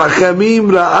qasadim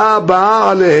v'chachamim ra'a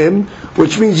ba'a alehem.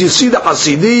 Which means you see the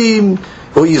Hasidim,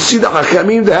 or you see the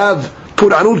Chachamim that have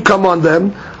Pur'anud come on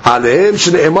them, Alehem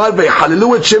Shne'emar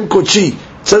Ve'Halilu Et Shem Kochi. It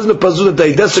says in the pasuk that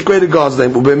they desecrated God's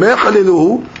name. U'Bemei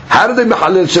Halilu, how do they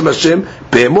Mehalel Shem Hashem?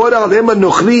 Be'emor Alehem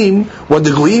HaNochlim, when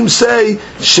the Goyim say,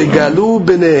 Shegalu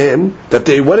B'nehem, that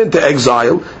they went into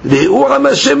exile, Re'u Am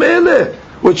Hashem Eleh.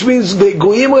 Which means the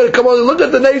Goyim are going to come out and look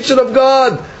at the nation of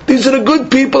God. These are the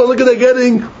good people, and look at they're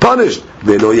getting punished.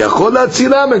 And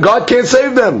God can't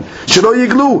save them.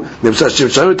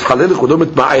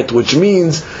 Which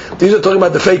means, these are talking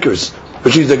about the fakers.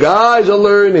 Which is the guys are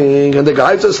learning and the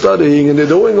guys are studying and they're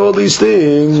doing all these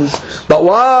things. But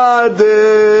what?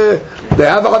 They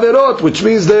have averot, which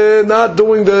means they're not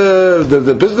doing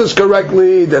the business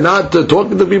correctly, they're not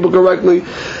talking to people correctly.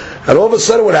 And all of a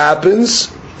sudden what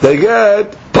happens? They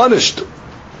get punished.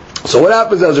 So what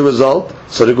happens as a result?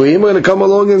 So the Goyim are going to come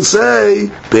along and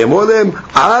say, Am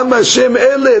Hashem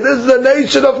Ele, this is the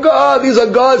nation of God, these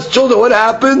are God's children. What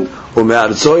happened? They're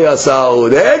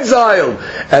exiled.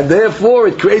 And therefore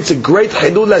it creates a great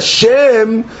Hidul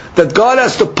Hashem that God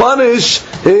has to punish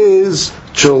His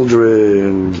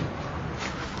children.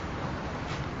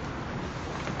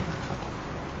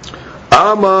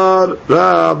 Amar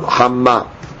Rab Hamma.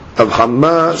 Rab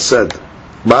Hamma said,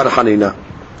 Bar Hanina,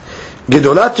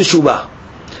 Gedolat Teshuvah.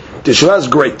 Teshuvah is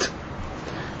great.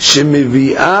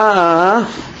 Shemivi'ah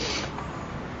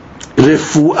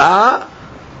refu'ah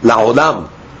la'olam.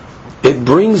 It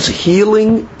brings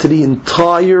healing to the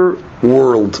entire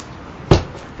world.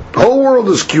 The whole world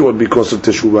is cured because of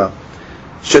Teshuvah.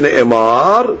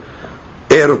 Shene'emar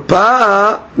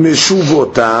erpa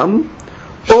meshuvotam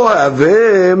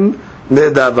ohavem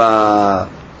nedava.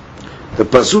 The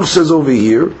pasuk says over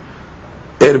here,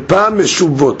 erpa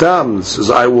meshuvotam,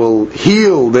 says I will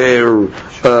heal their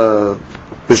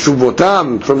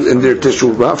meshuvotam from in their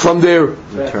Teshuvah, from their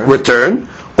return.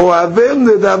 Ohavem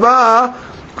nedava.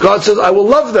 God says, I will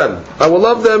love them. I will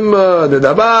love them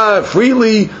nedava,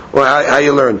 freely, or how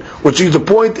you learn. Which is the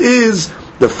point is,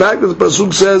 the fact that the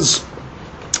pasuk says,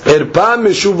 erpa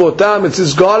meshuvotam, it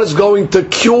says God is going to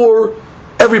cure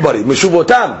everybody.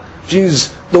 Meshuvotam.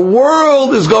 Means the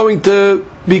world is going to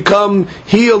become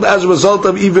healed as a result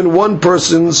of even one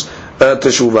person's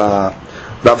teshuvah.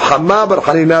 Rav Hama bar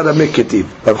Hanina Rameketiv.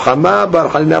 Rav Hama bar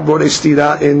Hanina brought a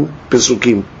stira in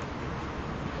Pesukim.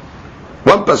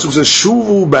 One pasuk says,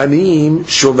 Shuvu banim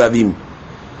shovavim.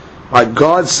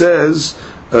 God says,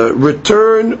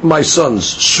 return my sons.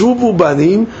 Shuvu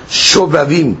banim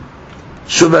shovavim.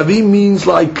 Shovavim means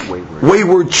like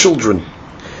wayward children.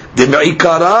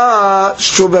 De'me'ikara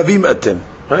shovavim atem.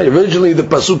 Right? Originally the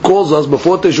pasuk calls us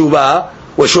before teshuvah,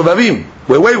 we're shovavim,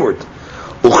 we're wayward.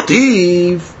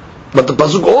 Uchtiv, but the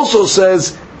pasuk also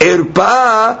says,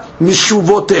 erpa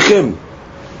mishuvotechem.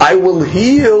 I will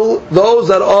heal those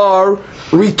that are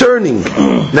returning.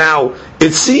 Now,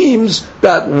 it seems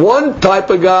that one type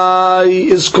of guy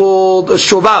is called a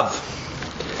shovav,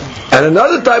 and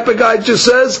another type of guy just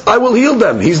says, I will heal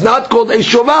them. He's not called a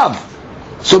shovav.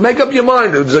 So make up your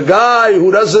mind. There's a guy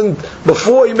who doesn't,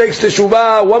 before he makes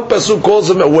teshuvah, one pasuk calls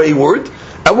him a wayward,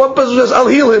 and one pasuk says, I'll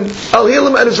heal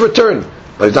him at his return.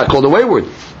 But he's not called a wayward.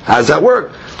 How does that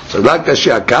work? So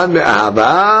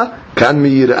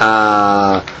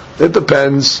it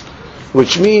depends,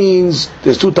 which means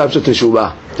there's two types of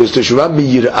teshuvah. There's teshuvah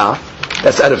miyir'ah,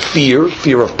 that's out of fear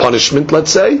of punishment, let's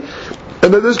say,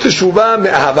 and then there's teshuvah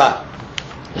me'ahava.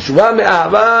 Teshuvah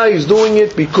me'ahava, he's doing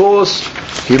it because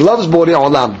he loves Borei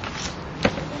Olam.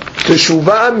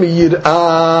 Teshuvah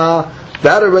miyir'ah,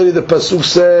 that already the pasuk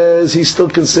says he's still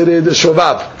considered a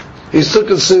shovav. He's still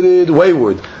considered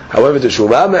wayward. However,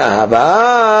 teshuvah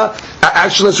me'ahava,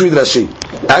 actually let's read Rashi.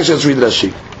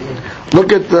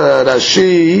 Look at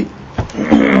Rashi.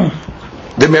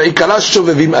 The me'ikala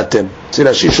shovevim atem. See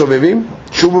Rashi shovevim?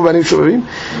 Shuvu banim shovevim?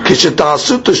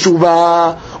 Kisheta'asu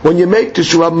teshuvah, when you make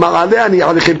teshuvah, ma'aleh ani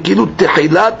alechem kilu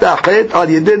techilat ha'chet al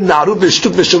yedei na'arut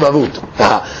v'shtut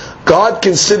v'shovavut. God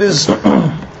considers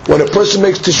when a person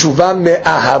makes teshuvah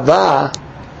me'ahava,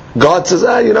 God says,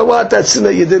 you know what, that sin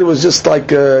that you did was just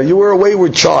like, you were a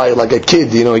wayward child, like a kid,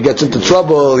 he gets into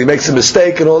trouble, he makes a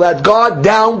mistake and all that. God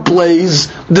downplays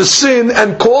the sin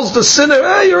and calls the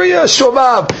sinner, you're a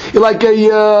shovav, you're like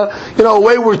a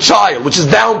wayward child, which is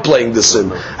downplaying the sin.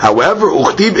 However,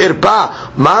 uchtib irpa,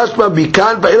 mashma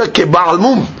bikan ba'ila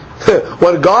ke'ba'almum.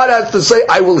 When God has to say,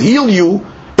 I will heal you,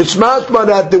 it's mashma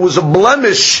that there was a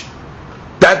blemish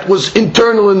that was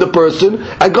internal in the person,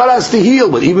 and God has to heal.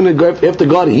 But even after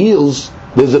God heals,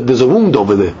 there's a wound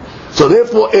over there. So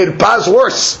therefore, it passed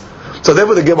worse. So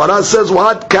therefore, the Gemara says,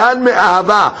 "What kan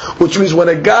me'ahava," which means when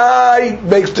a guy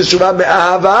makes teshuvah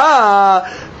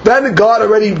me'ahava, then God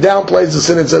already downplays the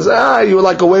sin and says, you were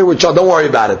like a wayward child. Don't worry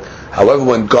about it. However,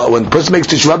 when the person makes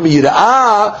teshuvah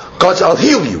me'yira'ah, God says, "I'll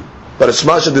heal you." But it's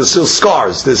masha, there's still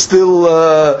scars. There's still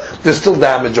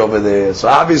damage over there. So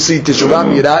obviously, teshuvah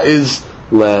me'yira'ah is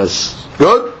less.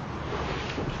 Good?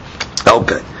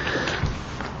 Okay.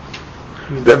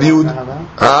 Reviewed.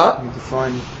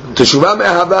 Teshuvah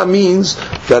me'ahava means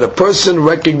that a person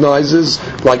recognizes,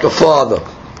 like a father.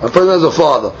 A person has a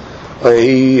father.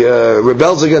 He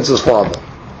rebels against his father.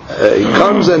 He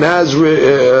comes and has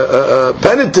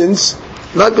penitence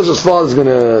Not because his father's going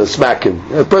to smack him.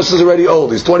 The person's already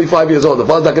old. He's 25 years old. The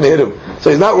father's not going to hit him. So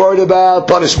he's not worried about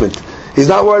punishment. He's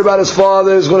not worried about his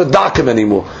father is going to dock him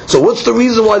anymore. So what's the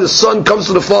reason why the son comes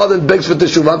to the father and begs for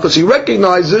teshuvah? Because he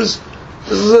recognizes,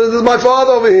 this is my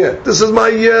father over here. This is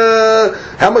my,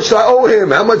 how much do I owe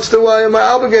him? How much am I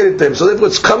obligated to him? So therefore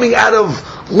it's coming out of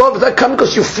love. It's not coming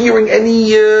because you're fearing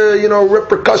any,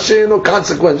 repercussion or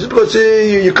consequence. Just because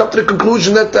you come to the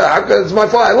conclusion that it's my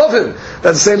father. I love him.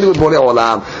 That's the same thing with Borei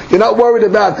Olam. You're not worried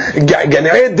about Gan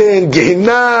Eden,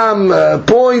 Gehinam,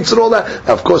 points and all that.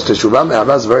 Now, of course,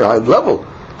 teshuvah is a very high level.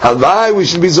 Halvai, we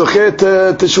should be zocher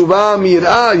teshuvah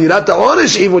mir'ah, yirat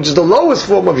ha'onish, even, which is the lowest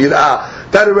form of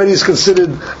yir'ah. That already is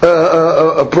considered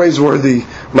a praiseworthy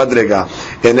madrega.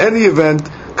 In any event,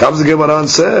 comes the Gemara and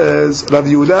says, Rav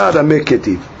Yehuda Rameh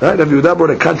Ketiv. Right? Rav Yehuda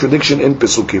brought a contradiction in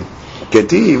Pesukim.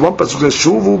 Ketiv, one Pesuk says,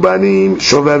 Shuvu banim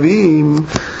shovavim.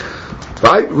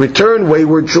 Right? Return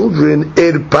wayward children,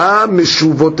 irpa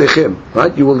mishuvotechem.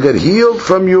 Right? You will get healed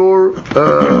from your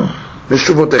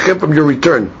mishuvotechem, from your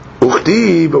return.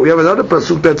 Uchti, but we have another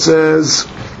Pesuk that says,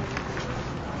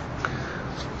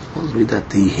 let's read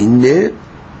that.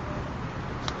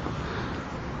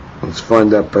 Let's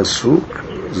find that pasuk.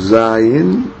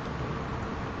 Zayin.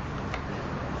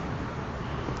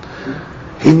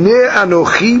 Hine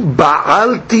anochi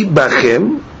ba'alti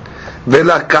bachem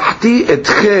velakachti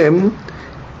etchem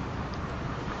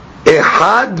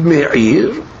ehad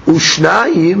me'ir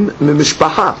ushnayim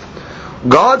memishpacha.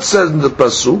 God says in the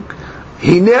pasuk,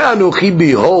 Hine anochi,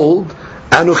 behold,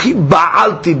 Anochi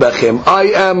ba'alti bachem.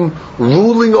 I am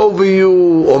ruling over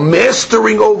you or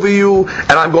mastering over you,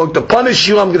 and I'm going to punish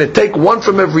you. I'm going to take one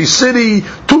from every city,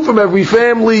 two from every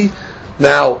family.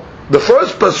 Now, the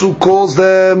first pasuk calls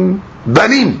them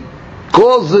banim,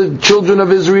 calls the children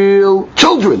of Israel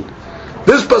children.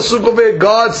 This pasuk over here,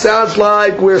 God sounds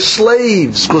like we're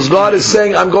slaves, because God is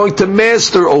saying, I'm going to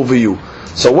master over you.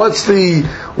 So what's the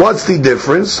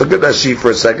difference? Look at Rashi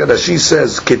for a second. Rashi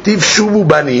says, Ketiv shuvu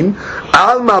banim,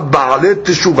 alma ba'alet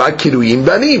teshuvah kiruyim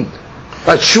banim.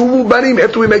 That shuvu banim,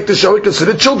 after we make the show, we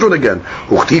consider children again.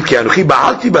 Uchtiv ki anuchi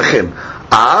ba'alti bachem,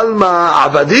 alma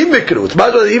avadim mikru.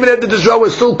 Even after the show, we're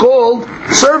still called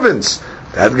servants.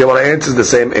 That Gemara answers the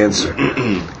same answer.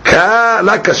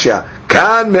 La kashya,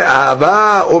 kan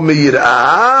me'ava o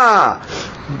me'yir'ah.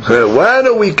 When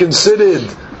are we considered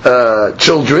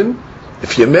children?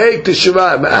 If you make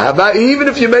teshuvah, even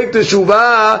if you make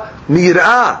teshuvah,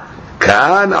 nir'ah,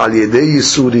 kan al yedei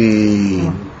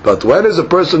yisurin. But when is a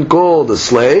person called a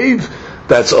slave?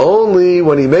 That's only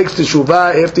when he makes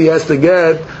teshuvah after he has to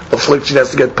get affliction, has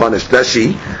to get punished.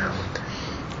 Rashi,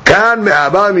 kan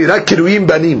me'ava mir'ah kiruyim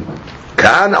banim.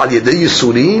 Kan al yedei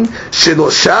yisurin,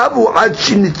 shelo shavu ad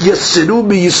shinityassiru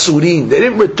b'yisurin. They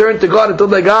didn't return to God until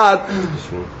they got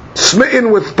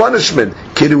smitten with punishment.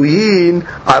 Kiruyin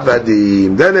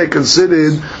abadim. Then they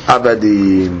considered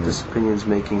abadim. This opinion is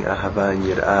making ahava and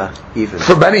yir'ah even.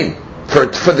 For banim. For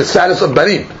the status of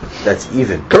banim. That's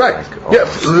even. Correct. Like, yeah.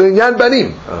 Lenyan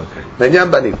banim. Okay. Lenyan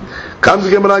banim. Comes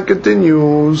the Gemara and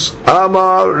continues.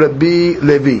 Amar Rabbi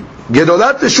Levi.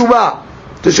 Gedolat teshuvah.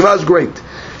 Teshuvah is great.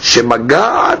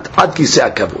 Shemagat ad kisei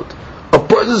hakavod. A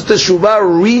person's teshuvah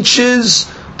reaches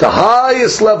the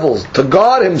highest levels, to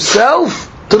God Himself,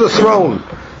 to the throne.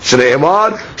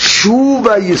 Shneimar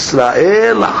Shuva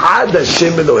Yisrael Ad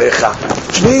Hashem Elohecha,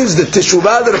 which means the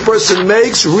teshuvah that a person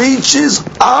makes reaches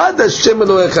Ad Hashem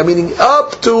Elohecha, meaning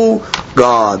up to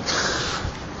God.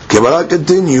 Gemara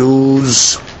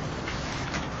continues.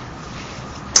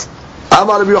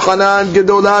 Amar Rabbi Yochanan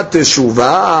Gedolat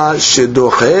teshuvah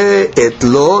shedoche et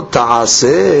lo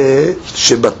ta'aseh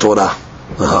shebatorah.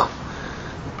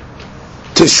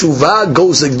 Teshuvah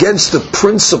goes against the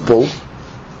principle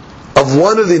of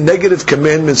one of the negative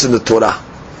commandments in the Torah.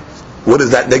 What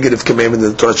is that negative commandment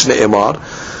in the Torah? Shneimar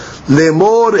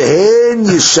lemor hen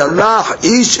yishalach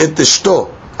ish et ishto.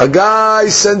 A guy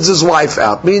sends his wife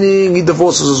out, meaning he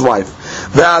divorces his wife.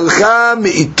 Ve'alcha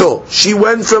me'ito. She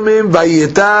went from him,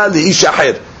 vayeta li'ish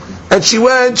acher. And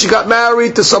she got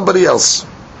married to somebody else.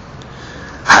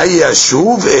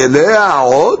 Hayashuv elea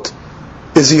od.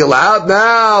 Is he allowed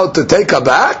now to take her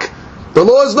back? The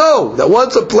laws know that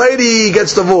once a lady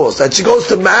gets divorced and she goes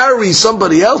to marry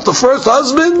somebody else, the first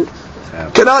husband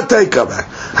cannot take her back.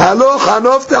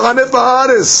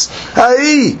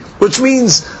 Which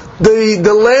means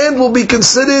the land will be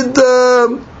considered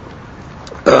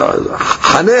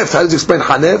hanef. How does he explain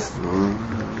hanef?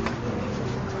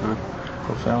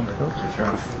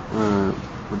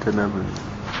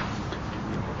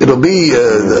 It'll be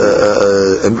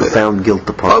profound guilt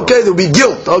upon. Okay, there'll be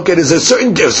guilt. Okay, there's if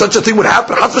such a thing would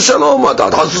happen, Chas v'shalom,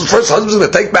 the first husband's going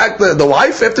to take back the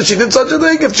wife after she did such a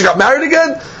thing, if she got married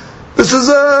again. This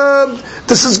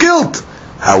is guilt.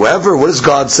 However, what does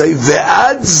God say?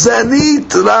 Ve'ad zanit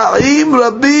ra'im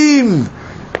rabim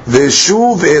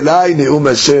ve'shuv elai ne'um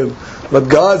Hashem. But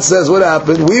God says, what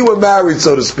happened? We were married,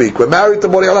 so to speak. We're married to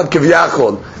Borei Olam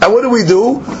Kivyachol. And what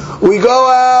do? We go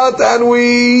out and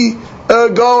we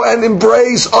go and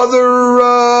embrace other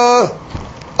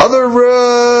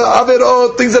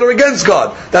averot, things that are against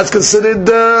God. That's considered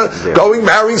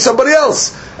marrying somebody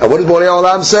else. And what does Borei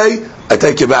Olam say? I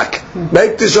take you back.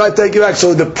 Make teshuvah, I take you back.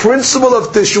 So the principle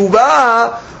of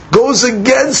teshuvah goes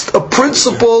against a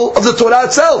principle of the Torah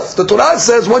itself. The Torah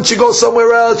says once you go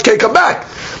somewhere else, you can't come back.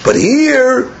 But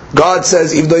here, God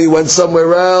says, even though you went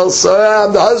somewhere else,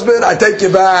 I'm the husband, I take you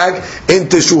back in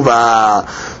teshuvah.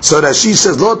 So that she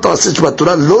says, Lo ta'asich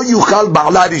b'Torah, lo yuchal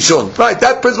ba'ala rishon. Right,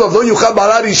 that principle of lo yuchal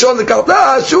ba'ala rishon,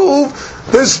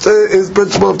 this is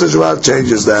principle of teshuvah,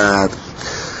 changes that.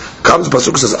 Comes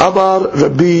pasuk says, Amar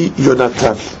Rabbi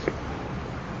Yonatan,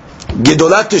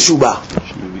 Gedolat teshuvah,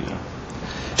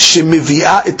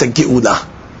 shemivi'ah et ha'geula.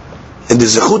 In the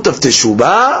zechut of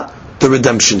teshuvah, the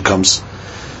redemption comes.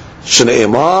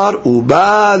 שנאמר,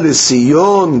 ובא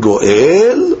לציון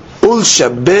גואל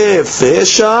ולשבה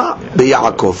פשע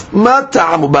ביעקב. מה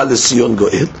טעם ובא לציון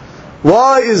גואל?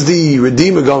 Why is the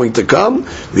Redeemer going to come?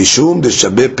 משום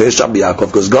דשבה פשע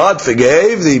ביעקב. Because God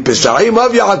forgave the פשעים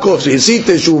of Yaakov. So you see,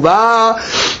 teshuvah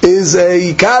is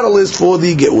a catalyst for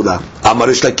the גאולה. אמר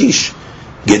יש לקיש,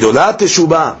 גדולה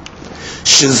תשובה,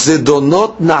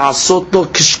 שזדונות נעשות לו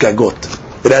כשגגות.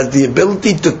 It has the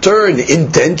ability to turn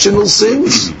intentional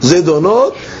sins,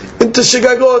 zedonot, into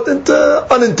shigagot, into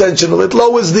unintentional. It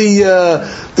lowers the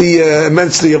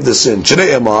immensity of the sin.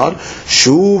 Shnei Emar,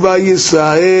 Shuva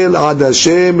Yisrael ad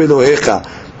Hashem Elohecha,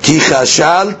 ki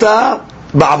chashalta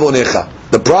ba'avonecha.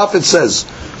 The prophet says,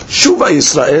 Shuva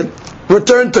Yisrael,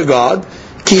 return to God,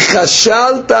 ki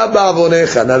chashalta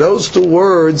ba'avonecha. Now those two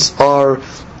words are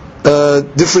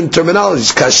different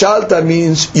terminologies. Kashalta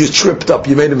means you tripped up,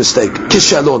 you made a mistake.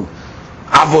 Kishalon.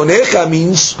 Avonecha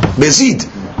means mezid.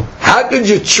 How could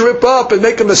you trip up and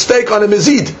make a mistake on a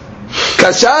mezid?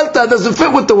 Kashalta doesn't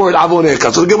fit with the word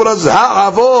avonecha. So the Gemara says,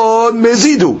 ha'avon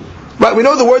mezidu. Right, we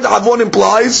know the word avon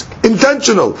implies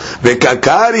intentional.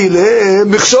 Vekakari le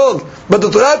mikshol. But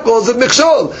the Torah calls it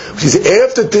mikshol. Which is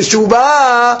after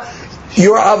teshuvah,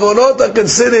 your avonot are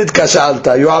considered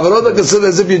kashalta. Your avonot are considered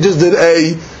as if you just did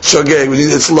a shogeg, which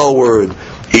is a slow word.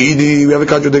 We have a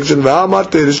contradiction.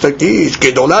 What do you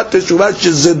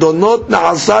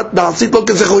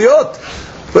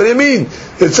mean?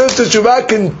 It says teshuvah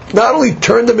can not only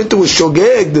turn them into a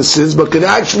shogeg, the sins, but can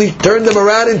actually turn them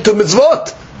around into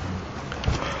mitzvot.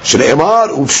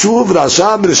 שנאמר, ושוב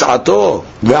רשע מרשעתו,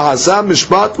 ועשה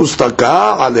משפט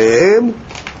וסתקה עליהם.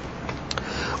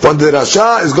 When the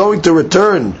Rasha is going to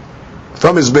return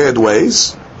from his bad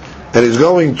ways, and is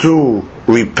going to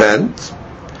repent,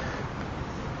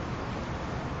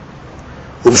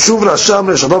 ובשוב רשע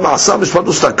מרשעתו ועשה משפט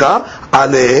וסתקה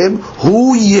עליהם,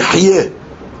 הוא יחיה.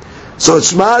 So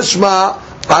it's mashma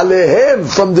עליהם,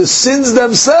 from the sins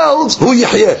themselves, הוא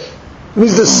יחיה. It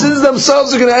means the sins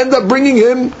themselves are going to end up bringing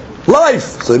him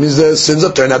life. So it means the sins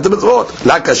are turned out to mitzvot.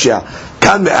 La kashya.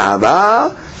 Kan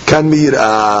me'ahava, kan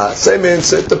me'yir'ah. Same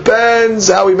answer. It depends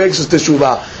how he makes his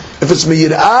teshuvah. If it's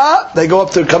me'yir'ah, they go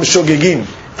up to become shogegim.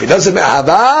 If he does it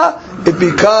me'ahava, it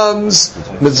becomes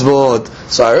mitzvot.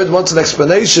 So I heard once an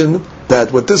explanation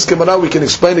that with this Gemara we can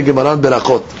explain the Gemara in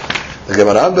Berachot. The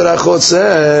Gemara in Berachot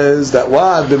says that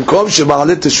what? B'mkom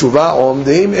sheba'alet teshuvah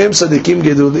omdim em tzadikim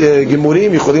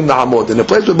gemurim yicholim na'amod. In a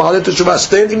place where ba'alet teshuvah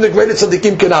stand, even the greatest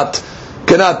tzadikim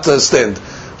cannot stand.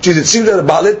 Which is, it seems that the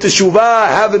ba'alet teshuvah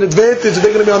have an advantage;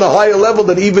 they're going to be on a higher level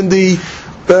than even the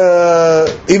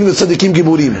tzadikim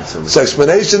gemurim. So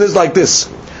explanation is like this: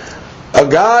 a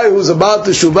guy who's about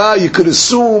teshuvah, you could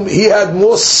assume he had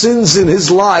more sins in his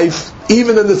life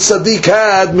even than the tzaddik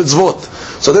had mitzvot.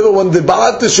 So therefore, when the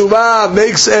Ba'at Teshuvah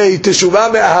makes a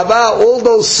Teshuvah me'ahava, all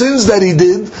those sins that he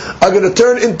did are going to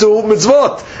turn into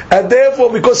mitzvot. And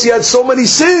therefore, because he had so many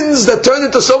sins that turned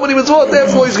into so many mitzvot,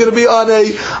 therefore he's going to be on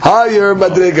a higher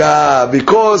madriga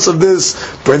because of this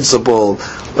principle.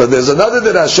 But there's another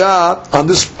derasha on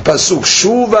this pasuk: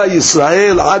 Shuva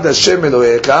Yisrael ad Hashem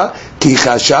Elohecha ki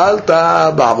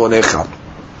chashalta ba'avonecha.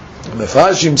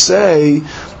 Mefashim say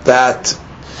that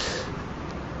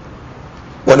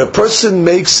when a person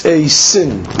makes a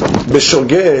sin,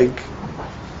 b'shogeg,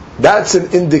 that's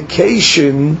an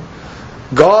indication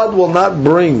God will not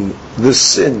bring the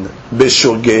sin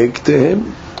b'shogeg to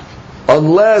him,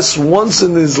 unless once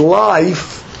in his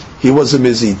life he was a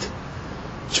mizid.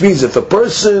 Which means if a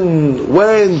person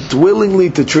went willingly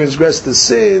to transgress the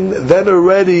sin, then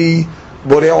already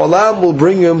Borei Olam will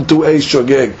bring him to a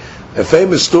shogeg. A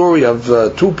famous story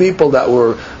of two people that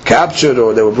were captured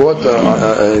or they were brought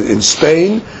in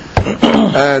Spain,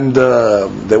 and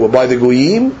they were by the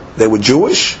Goyim. They were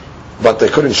Jewish, but they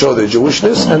couldn't show their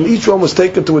Jewishness, and each one was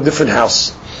taken to a different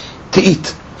house to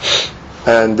eat.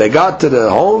 And they got to the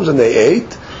homes and they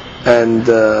ate, and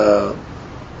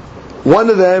one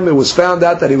of them, it was found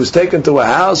out that he was taken to a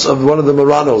house of one of the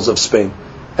Marranos of Spain,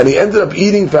 and he ended up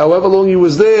eating for however long he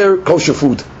was there kosher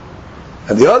food.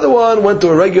 And the other one went to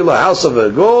a regular house of a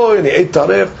goy and he ate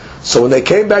taref. So when they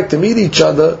came back to meet each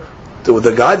other,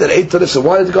 the guy that ate taref said,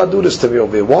 "Why did God do this to me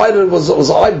over here? Why was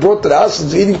I brought to the house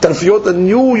and eating tarfiyot, and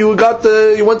you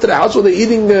went to the house where they're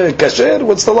eating kasher?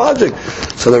 What's the logic?"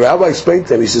 So the rabbi explained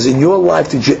to him. He says, "In your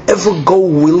life, did you ever go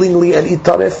willingly and eat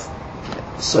taref?"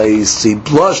 So he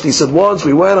blushed. He said, "Once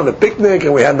we went on a picnic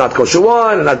and we had not kosher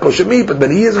wine and not kosher meat, but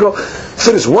many years ago."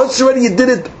 So this, once already you did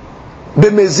it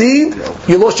b'mezid,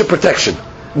 you lost your protection.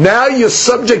 Now you're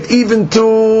subject even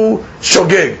to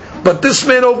shogeg. But this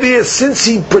man over here, since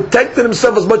he protected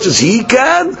himself as much as he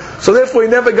can, so therefore he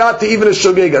never got to even a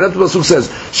shogeg. That's what the Pasuk says.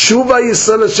 Shuva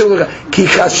Yisrael Shogeg ki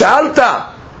chashalta.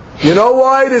 You know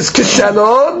why it is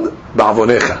kishalon?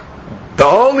 Ba'avonecha. The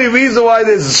only reason why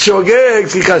there's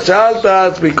shogeg ki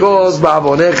chashalta is because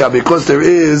ba'avonecha, because there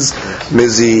is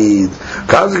mezid.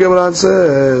 Comes the Gemara and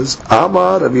says,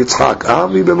 Amar Rav Yitzchak,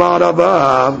 Ami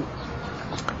b'ma'arava,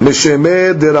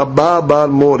 Meshemeh de Rabba bar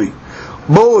Mori.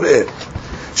 Bor'eh.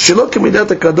 Shelo k'midat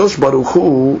HaKadosh Baruch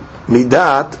Hu,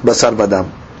 midat basar vadam.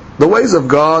 The ways of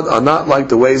God are not like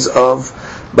the ways of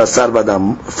basar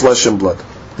vadam, flesh and blood.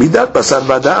 Midat basar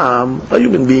vadam are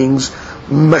human beings,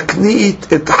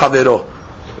 makni'it et havero.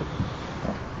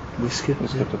 We skipped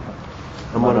it.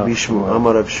 Amar Rav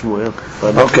Shmuel.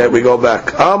 Okay, we go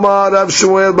back. Amar Rav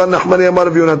Shmuel bar Nachmani Amar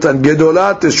Rav Yonatan,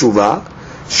 Gedolat Teshuvah,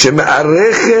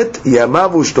 sheme'arechet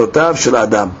yamav ushtotav shel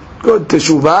Adam. Good.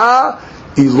 Teshuvah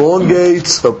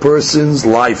elongates a person's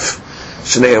life.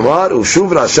 Shneimar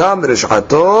ushuv rasham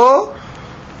reshchato.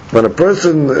 When a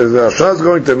person Rasha is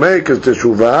going to make his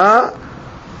teshuvah,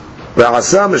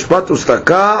 ve'asa mishpat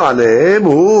ustaka aleim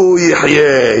hu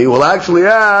yihyeh. He will actually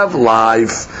have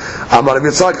life. Amar Rav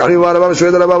Yitzchak, Ani var Rabba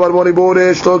Shmuel Rabba bar Mori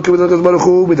Boresh, Shlo k'midat Baruch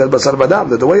Hu, midat basar vadam.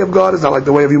 That the way of God is not like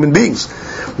the way of human beings.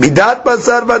 Midat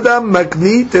basar vadam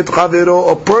maknit et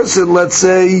chavero. A person, let's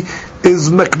say, is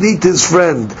maknit his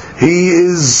friend. He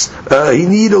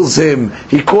needles him.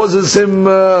 He causes him,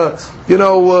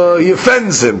 he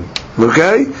offends him.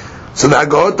 Okay? So now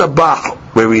go to Bach.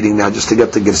 We're reading now just to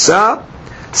get to Girsa.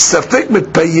 Safek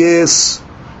mitpayes.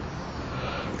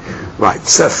 Right.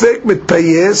 Safek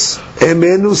mitpayes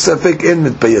emenu, safek en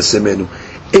mitpayes emenu.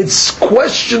 It's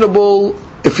questionable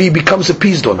if he becomes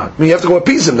appeased or not. I mean, you have to go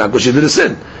appease him now because you did a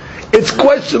sin. It's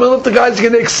questionable if the guy's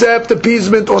going to accept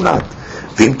appeasement or not.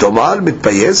 Vim tomar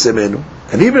mitpayes emenu.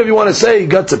 And even if you want to say he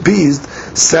got appeased,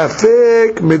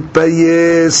 safek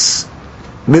mitpayes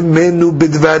mimenu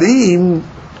bidvarim,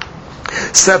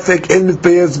 safek en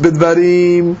mitpayes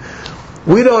bidvarim.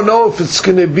 We don't know if it's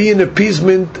going to be an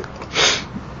appeasement,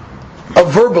 a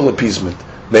verbal appeasement.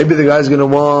 Maybe the guy's going to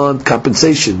want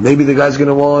compensation. Maybe the guy's going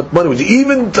to want money.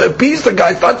 Even to appease the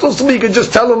guy, it's not supposed to be you can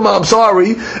just tell him, I'm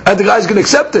sorry, and the guy's going to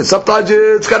accept it. Sometimes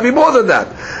it's got to be more than that.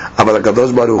 Amar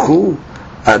HaKadosh Baruch Hu,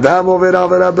 Adam over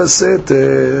avera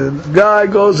b'seter. Guy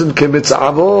goes and commits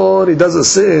avor, he does a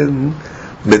sin.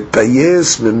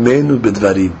 Mitpayes mimenu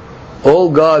b'dvarim. All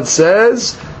God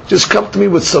says, just come to me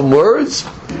with some words,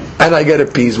 and I get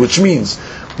appeased. Which means,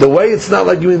 the way it's not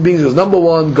like human beings is, number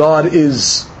one, God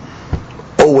is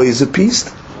always appeased.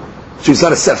 So he's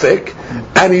not a sefek.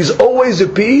 And he's always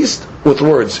appeased with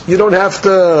words. You don't have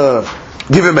to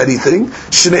give him anything.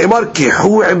 Shneimar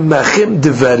kihu emachem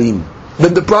devarim.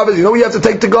 Then the prophet, you have to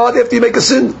take to God after you make a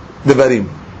sin. Devarim.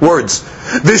 Words.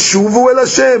 Vishuvu el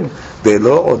Hashem.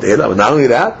 Not only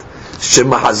that, Shem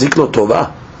mahazik lo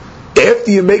tova.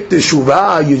 After you make the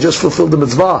shuvah, you just fulfilled the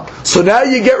mitzvah. So now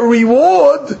you get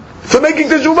reward for making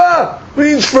the shuvah.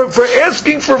 Means for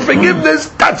asking for forgiveness,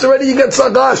 that's already you get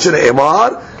sagah.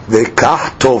 Shneimar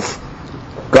vekach tov.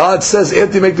 God says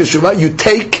after you make the shuvah, you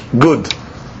take good.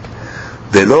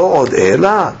 Velo od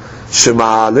ela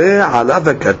shema'aleh alav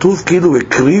hakatuv kilu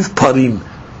ekriv parim.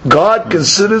 God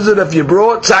considers it if you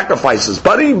brought sacrifices.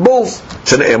 Parim, bulls.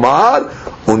 Shneimar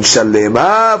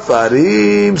unshalema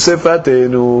farim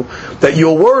sefatenu. That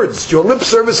your words, your lip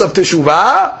service of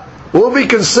teshuvah will be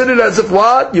considered as if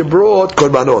what? You brought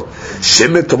korbanot.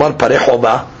 Shemet tomar pareh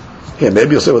homa. Yeah,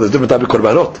 maybe you'll say, well, there's different type of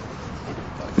korbanot.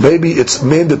 maybe it's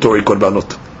mandatory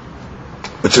korbanot,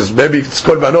 which is maybe it's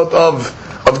korbanot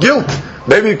of guilt.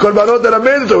 Maybe korbanot that are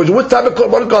mandatory. What type of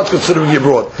korbanot God's considering you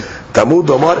brought? Tamud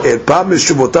Omar Erpam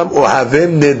Mishuvotam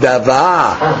Ohavim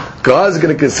Nedava. God's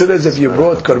going to consider as if you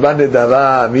brought korban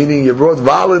nedava, meaning you brought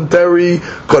voluntary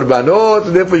korbanot,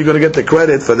 and therefore you're going to get the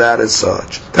credit for that as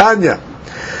such. Tanya.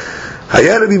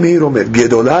 היה רבי מאיר אומר,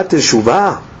 גדולה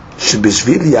תשובה,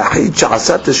 שבשביל יחיד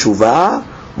שעשה תשובה,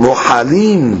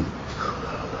 מוחלים.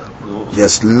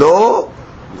 יש לו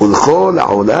ולכל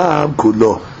העולם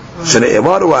כולו.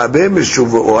 שנאמר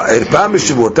הרפא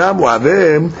משובותם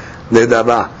אוהביהם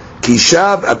נדבה. כי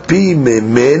שב אפי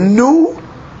ממנו,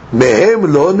 מהם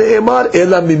לא נאמר,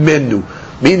 אלא ממנו.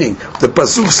 Meaning, the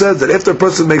pasuk says that after a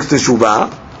person makes teshuvah,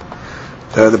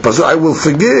 the pasuk, I will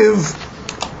forgive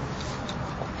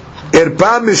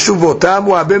הרפא משובותם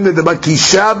אוהביהם נדבה. כי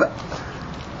שב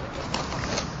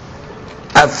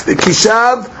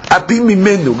אפי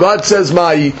ממנו. God says,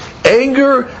 my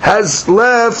anger has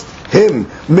left him.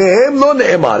 Mehem lo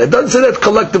ne'emar. It doesn't say that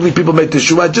collectively people made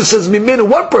teshuvah. It just says mimenu.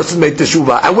 One person made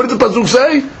teshuvah. And what did the pasuk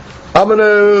say? I'm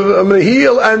gonna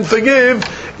heal and forgive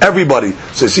everybody.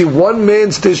 So you see, one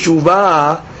man's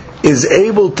teshuvah is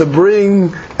able to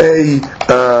bring a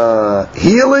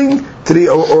healing to the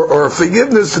or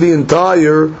forgiveness to the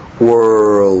entire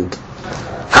world.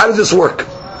 How does this work?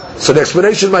 So the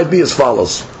explanation might be as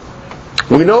follows.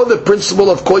 We know the principle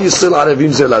of kol yisrael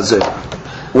arevim ze lazeh,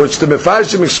 which the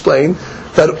Mefarshim explain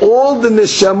that all the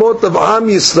neshamot of Am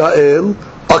Yisrael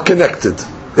are connected.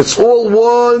 It's all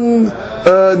one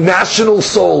national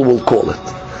soul, we'll call it.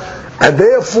 And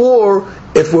therefore,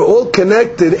 if we're all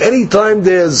connected, anytime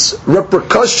there's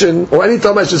repercussion, or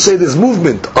anytime I should say there's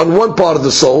movement on one part of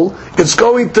the soul, it's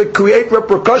going to create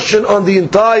repercussion on the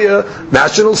entire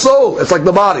national soul. It's like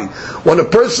the body. When a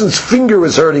person's finger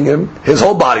is hurting him, his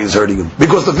whole body is hurting him,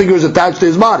 because the finger is attached to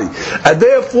his body. And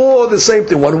therefore, the same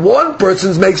thing. When one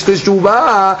person makes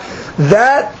teshuvah,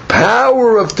 that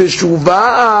power of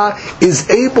teshuvah is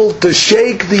able to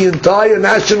shake the entire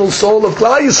national soul of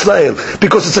Klal Yisrael,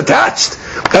 because it's attached.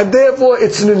 And therefore,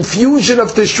 it's an infusion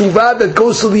of teshuvah that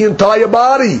goes to the entire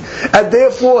body. And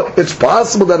therefore, it's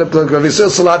possible that, like Rav Yisrael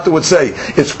Salatu would say,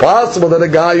 it's possible that a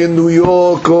guy in New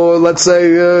York, or let's say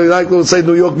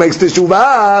New York makes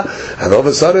teshuvah, and all of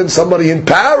a sudden somebody in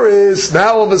Paris,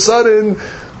 now all of a sudden,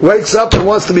 wakes up and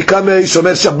wants to become a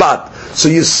Shomer Shabbat. So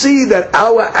you see that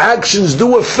our actions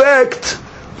do affect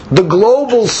the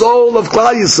global soul of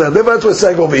Klal Yisrael. That's what we're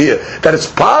saying over here. That it's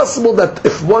possible that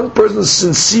if one person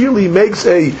sincerely makes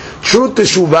a true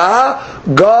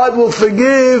teshuvah, God will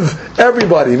forgive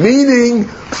everybody. Meaning,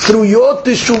 through your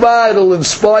teshuvah, it'll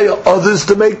inspire others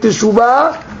to make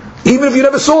teshuvah, even if you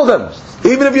never saw them,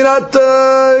 even if you're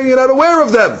not aware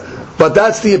of them. But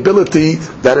that's the ability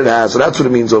that it has. So that's what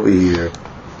it means over here.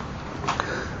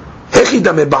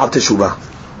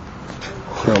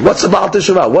 What's a Baal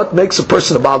Teshuvah? What makes a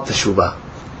person a Baal Teshuvah?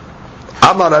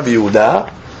 Amar Rav Yehuda,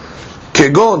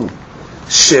 Kegon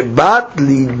shebat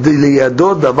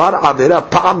liyado davar avera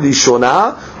pa'am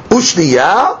lishona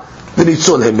ushniya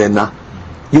v'nitzol hemena.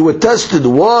 You were tested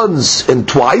once and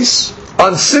twice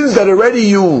on sins that already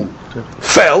you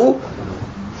fell.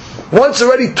 Once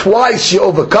already, twice you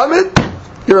overcome it,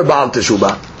 you're a Baal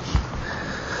Teshuvah.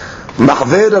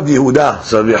 Machver Rav Yehuda,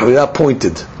 so Rav Yehuda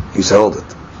pointed, he said, hold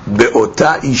it.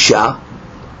 Be'ota isha,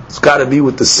 it's got to be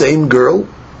with the same girl.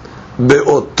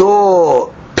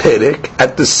 Be'oto perek,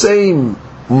 at the same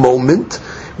moment,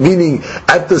 meaning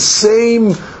at the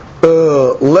same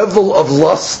level of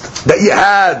lust that you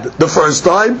had the first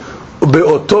time.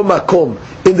 Be'oto makom,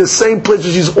 in the same place,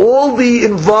 which is all the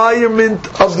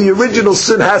environment of the original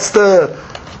sin has to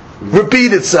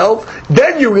repeat itself.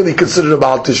 Then you're really considered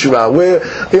about teshuvah, where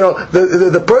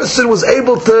the person was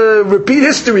able to repeat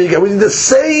history again. When the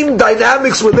same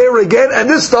dynamics were there again, and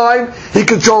this time he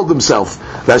controlled himself.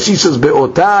 Rashi says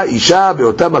be'ota isha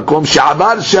be'ota makom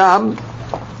sha'avar sham,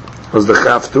 was the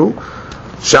chaftu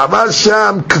sha'avar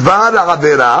sham kvar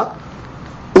avera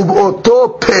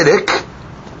u'be'oto perek.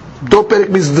 Doperek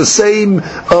means the same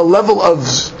level of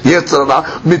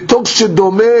Yetzirah. Mitok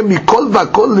shedome mikol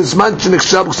v'kol nizman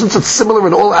shenechshal. Since it's similar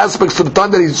in all aspects to the time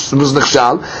that he was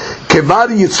nechshal, kevar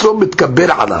yitzro mitkaber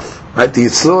alaf. Right, the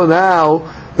Yitzro now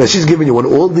that she's giving you, when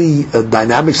all the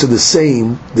dynamics are the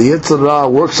same, the Yetzirah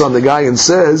works on the guy and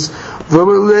says,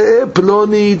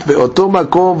 plonit ve'oto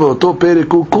makom ve'oto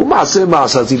periku kum ma'aseh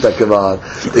ma'asasita kevar.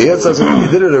 The Yetzirah says, you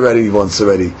did it already once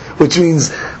already, which means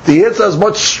the Yetzirah is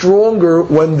much stronger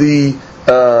when the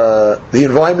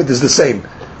environment is the same,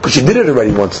 because you did it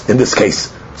already once in this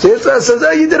case. So Yitzhak says,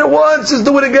 hey, you did it once, just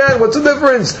do it again. What's the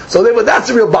difference? So that's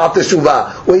a real Baal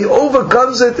Teshuvah, where he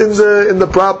overcomes it in the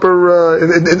proper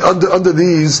under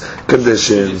these conditions.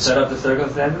 Did you set up the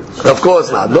circumstances? Of course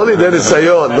not. Loli der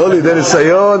sayon, veloli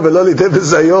der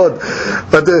sayon.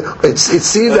 But it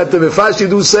seems that the Mefashi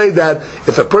do say that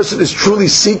if a person is truly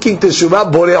seeking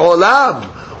Teshuvah, Borei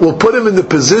Olam will put him in the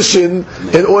position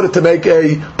in order to make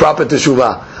a proper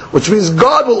Teshuvah. Which means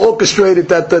God will orchestrate it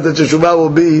that the teshuvah will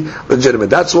be legitimate.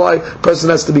 That's why a person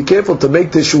has to be careful to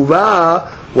make teshuvah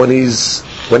when he's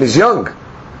young,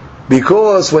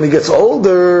 because when he gets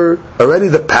older, already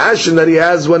the passion that he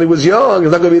has when he was young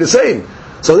is not going to be the same.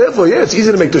 So therefore, it's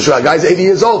easy to make teshuvah. Guy's 80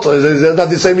 years old, so there's not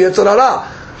the same Yetzer Hara.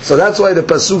 So that's why the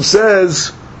pasuk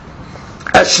says,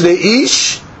 "Ashrei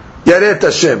ish yaret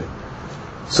Hashem."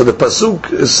 So the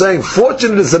pasuk is saying,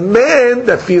 fortunate is a man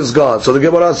that fears God. So the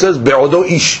Gemara says, Be'odo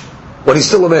ish, when he's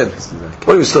still a man.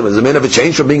 When he's still a man. Does a man ever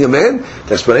change from being a man?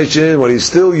 The explanation, when he's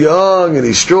still young and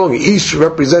he's strong, ish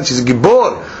represents, he's a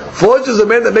gibor. Fortunate is a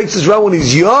man that makes his round when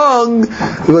he's young,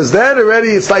 because then already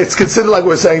it's considered like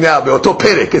we're saying now, Be'oto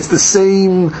perik. It's the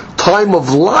same time of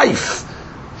life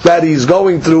that he's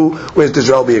going through, where his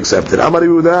Israel will be accepted. Amar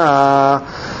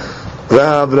Yehuda,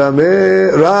 Rav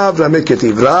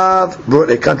Ketiv. Rav brought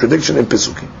a contradiction in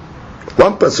Pesukim.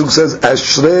 One Pasuk says,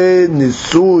 Ashrei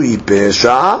nisui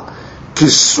pesha,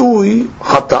 kisui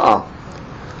hata'a.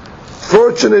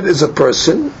 Fortunate is a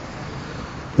person,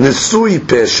 nisui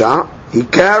pesha, he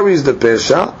carries the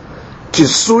pesha,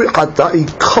 kisui hata'a, he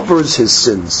covers his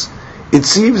sins. It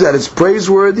seems that it's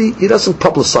praiseworthy, he doesn't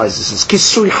publicize his sins.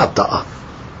 Kisui hata'a.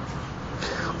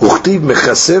 Uchtiv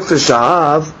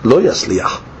mechasefesha'av lo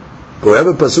yasliach. We have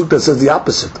a pasuk that says the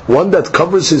opposite. One that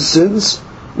covers his sins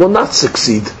will not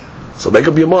succeed. So make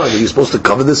up your mind. Are you supposed to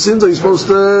cover the sins or are you supposed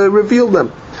to reveal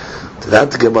them? To that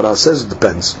the Gemara says it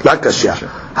depends. Lakashya.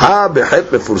 Ha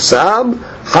behet mefursam,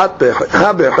 ha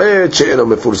behet she'eno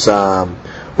mefursam.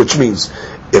 Which means,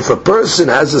 if a person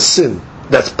has a sin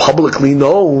that's publicly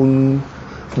known,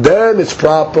 then it's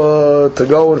proper to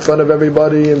go in front of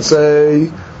everybody and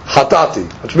say, Hatati,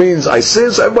 which means I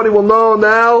sin, so everybody will know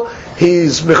now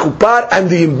he's mechupar, and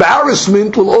the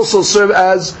embarrassment will also serve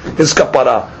as his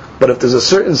kapara. But if there's a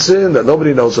certain sin that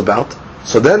nobody knows about,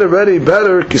 so then already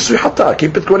better kisui hata,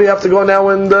 keep it when you have to go now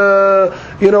and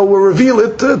we'll reveal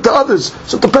it to others.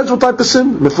 So it depends what type of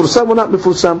sin, mefursam or not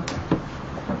mefursam.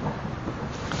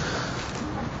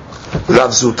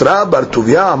 Rav Zutra bar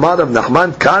Tuvia Amar Rav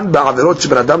Nachman kan ba'averot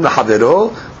sheben adam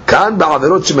lahavero, kan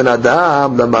ba'averot sheben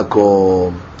adam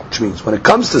lamakom. Which means, when it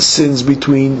comes to sins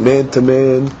between man to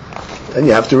man, then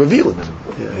you have to reveal it.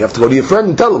 You have to go to your friend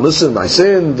and tell him, listen, I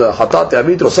sinned, hatat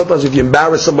avit, or sometimes if you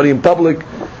embarrass somebody in public,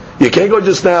 you can't go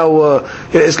just now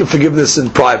ask him forgiveness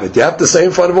in private. You have to say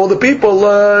in front of all the people,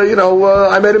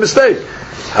 I made a mistake.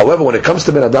 However, when it comes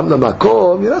to ben adam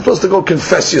lamakom, you're not supposed to go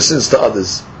confess your sins to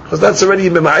others, because that's already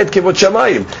mema'id kivot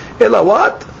shamayim. Ela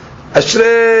what?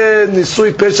 Ashrei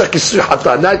nisui pesha kisui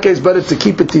hata. In that case, better to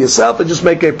keep it to yourself and just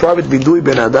make a private vidui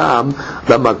ben adam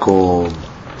lamakom.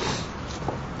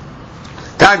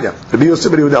 Tanya, Rabbi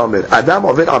Yosef ben Yehuda Omer, Adam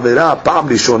over avera pa'am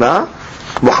lishona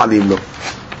muhalim lo.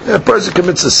 A person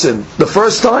commits a sin the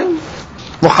first time,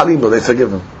 muhalim lo, they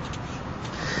forgive him.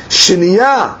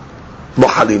 Shiniya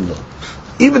muhalim lo.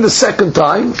 Even the second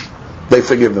time, they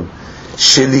forgive him.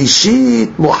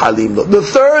 Shelishit muhalim lo. The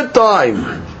third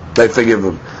time, they forgive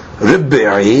him.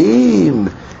 Ribbe'im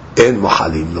en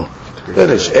muhalim lo.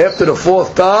 Finish. After the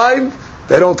fourth time,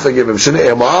 they don't forgive him.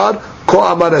 Shne'emar ko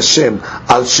amar Hashem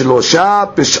al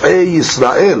shlosha pesh'ei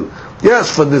Yisrael.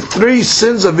 Yes, for the 3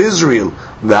 sins of Israel.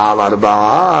 Ve'al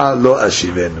arba'a lo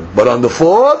ashivenu. But on the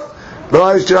fourth,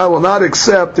 I will not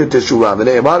accept the teshuvah.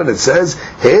 And it says,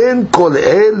 hen kol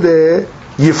ele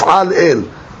yif'al el.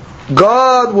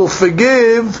 God will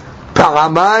forgive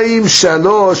Pa'amayim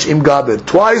shalosh im gaber,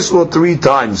 twice or 3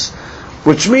 times,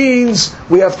 which means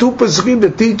we have 2 pesukim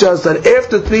that teach us that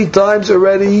after 3 times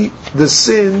already the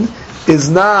sin is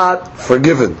not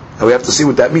forgiven, and we have to see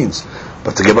what that means.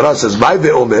 But the Gemara says, "Mai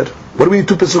ve'omer." What do we need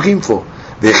 2 pesukim for?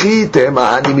 Vechitem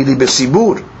ahani mili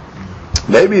besibur.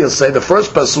 Maybe you'll say the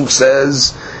first pasuk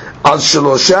says al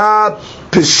shalosha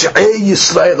Pish'ei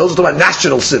Yisrael. Those are talking about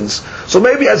national sins. So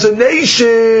maybe as a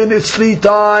nation it's 3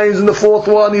 times, and the 4th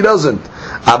one he doesn't.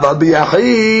 Aval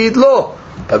biyachid lo.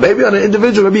 But maybe on an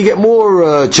individual, maybe you get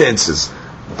more chances.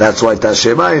 That's why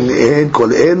Tashema in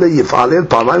kol ele yifalel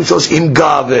pamayim shosh im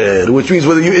gaver, which means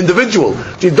whether you're individual.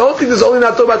 You don't think there's only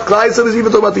not talking about Klal Yisrael, it's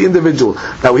even talking about the individual.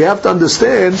 Now we have to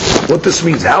understand what this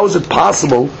means. How is it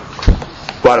possible?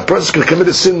 Well, a person can commit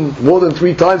a sin more than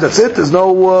 3 times. That's it. There's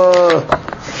no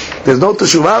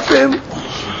teshuvah for him.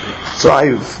 So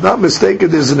if not mistaken,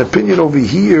 there's an opinion over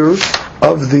here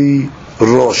of the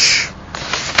Rosh.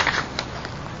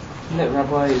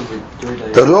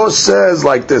 The Rosh says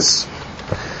like this: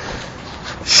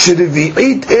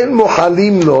 Shirvi'it en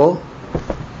mohalim lo.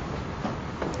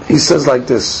 He says like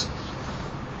this.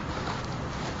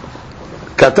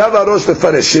 כתב הראש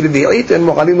לפרש, שרביעית אין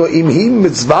מוחלים לו, אם היא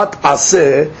מצוות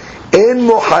עשה, אין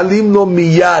מוחלים לו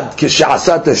מיד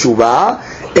כשעשה תשובה,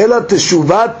 אלא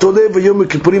תשובה תולה ויום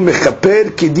הכיפורים מכפר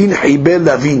כדין חיבל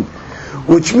להבין.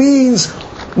 Which means,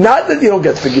 not that you don't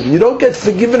get forgiven. You don't get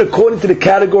forgiven according to the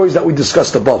categories that we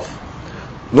discussed above.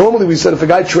 Normally we said if a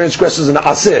guy transgresses an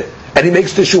aseh and he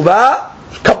makes teshuvah,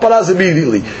 kaparas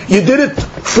immediately. You did it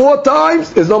 4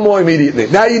 times, there's no more immediately.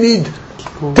 Now you need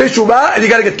teshuvah and you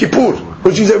got to get kippur,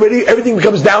 which is already everything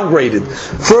becomes downgraded.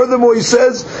 Furthermore, he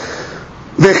says,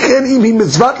 "V'chen im hi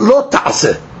mitzvat lo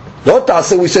ta'aseh." Lo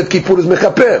ta'aseh, we said kippur is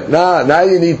mechaper. Now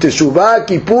you need teshuvah,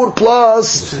 kippur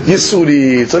plus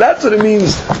yisuri. So that's what it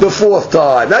means the 4th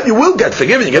time. Now you will get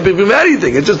forgiven. You get forgiven for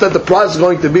anything. It's just that the process is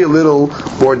going to be a little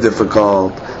more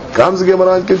difficult. Comes the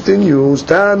Gemara and continues.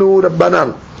 Tanu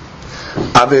Rabbanan.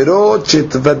 Averot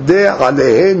shetvadeh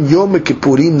alehen yom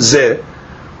kippurim zeh.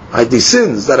 The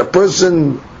sins that a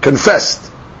person confessed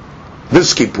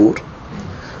this kippur,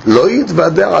 lo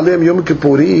yitvadeh alehen yom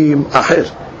kippurim acher.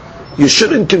 You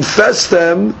shouldn't confess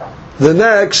them the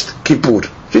next kippur.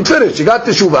 You finished. You got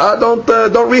the teshuvah.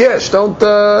 Don't rehash. Don't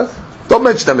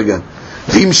mention them again.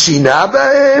 V'im shina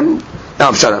b'hem.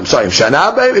 I'm sorry.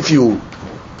 Shana b'hem. If you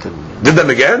did them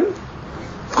again,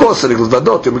 of course, you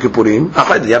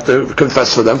have to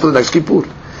confess for them for the next kippur.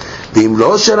 But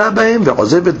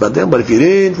if you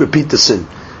didn't repeat the sin,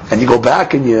 and you go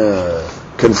back and you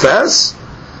confess,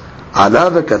 on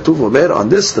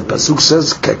this the pasuk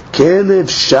says,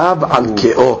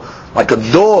 like a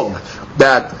dog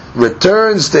that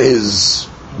returns to his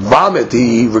vomit,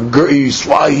 he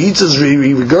regurgitates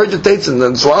and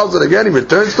then swallows it again, he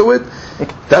returns to it.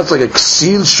 That's like a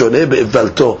ksil shoneh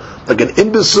be'evalto, like an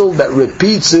imbecile that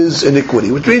repeats his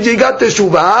iniquity. Which means you got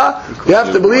teshuvah, you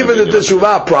have to believe in the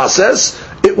teshuvah process,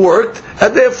 it worked,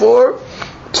 and therefore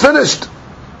it's finished.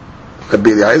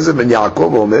 Rabbi Eliezer ben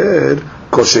Yaakov Omer,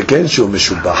 kol sheken shu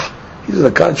meshubach. He's on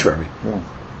the contrary.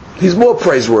 He's more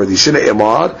praiseworthy. Shnei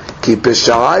emar, ki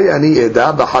peshai ani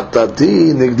eda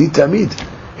b'hatati nigdi tamid.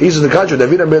 He's on the contrary.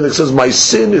 David HaMelech says, my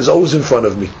sin is always in front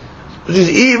of me. Which is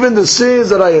even the sins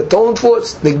that I atoned for,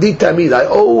 nigdi tamid. I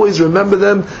always remember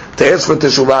them to ask for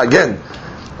teshuvah again.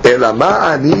 Elama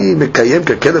ani mekayem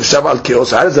kekelev shav al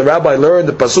keos. How does the rabbi learn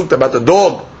the pasuk about the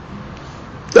dog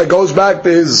that goes back to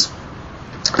his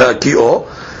ki'o?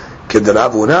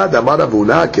 Kedaravuna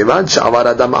damaravuna kevan shavar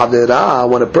adam avera.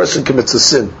 When a person commits a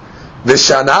sin,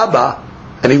 v'shanaba,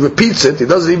 and he repeats it, he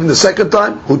does it even the second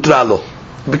time, hutralo.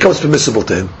 It becomes permissible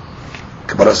to him.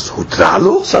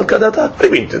 Hutralo? Salkadata? What do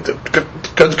you mean?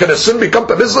 Can a sin become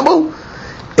permissible?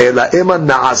 Ela ema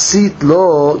na'asit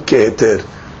lo keheter.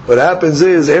 What happens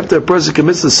is, after a person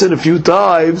commits the sin a few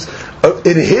times,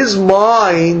 in his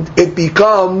mind, it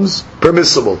becomes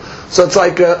permissible. So it's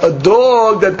like a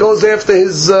dog that goes after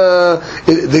his the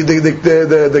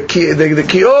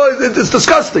it's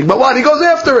disgusting. But what? He goes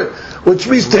after it, which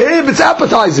means to him it's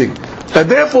appetizing, and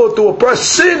therefore to a person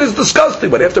sin is disgusting.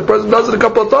 But after a person does it a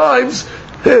couple of times,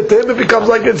 to him it becomes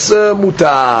like it's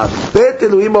mutar. That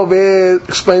Elohim over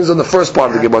explains on the first part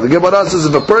of the Gemara. The Gemara says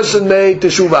if a person made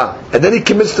teshuvah and then he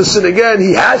commits the sin again,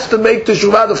 he has to make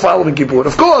teshuvah the following kippur.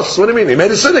 Of course, what do you mean? He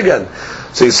made a sin again.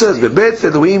 So he says, "Bebet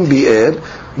Elohim bi'er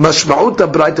mashma'ut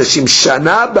habrayta shim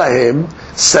shana bahem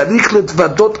sarich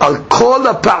letvadot al kol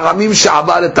ha'pa'amim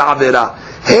she'avar et ha'avera."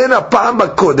 הן הפעם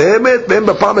הקודמת והן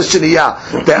בפעם השנייה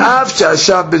ואף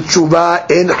שישב בתשובה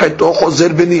אין חטאו חוזר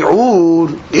בניעור.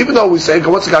 Even though we say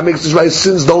once a guy makes teshuvah his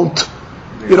sins don't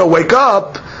wake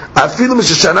up, אפילו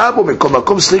מששנה בו מכל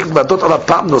מקום סליק לבדות על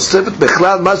הפעם נוספת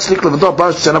בכלל מה סליק לבדות על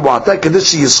הפעם ששנה בו עתה כדי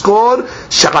שיזכור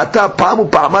שחטא פעם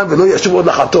ופעמיים ולא ישוב עוד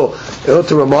לחטוא,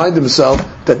 to remind himself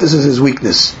that this is his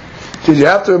weakness. So you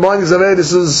have to remind yourself,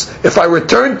 this is, if I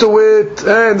return to it,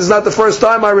 and it's not the first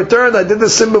time I returned, I did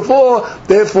this sin before,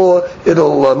 therefore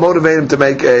it'll motivate him to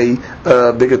make a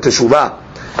bigger teshuvah.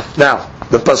 Now,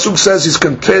 the pasuk says he's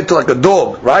compared to like a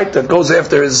dog, right, that goes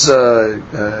after his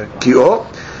ki'o.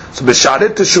 So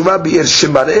b'sharet teshuvah bi'er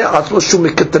shemareh atlo shu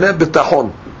meketneh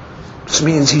betachon. This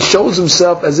means he shows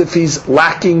himself as if he's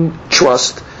lacking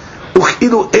trust.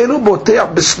 Uchilu enu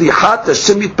boteach b'slichat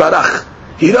Hashem yitbarach.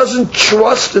 He doesn't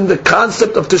trust in the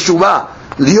concept of teshuvah.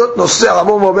 Liot noseh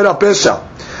amo mover hapesha.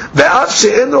 Ve'af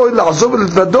she'en roi la'azov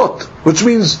letvadot. Which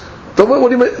means, So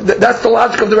what do you mean? That's the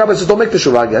logic of the rabbi. Says, don't make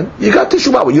teshuvah again. You got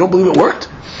teshuvah, but you don't believe it worked.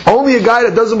 Only a guy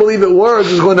that doesn't believe it works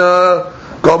is going to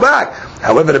go back.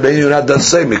 However, the Ben Yonah does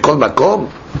say, "Mikol makom,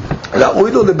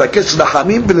 ראוי לו לבקש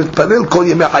רחמים ולהתפלל כל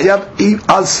ימי חייו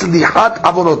על סליחת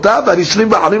עוונותיו,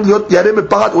 והראשונים והאחרונים להיות ירא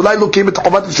בפחד, אולי לא קיים את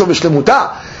חובת תשובה בשלמותה."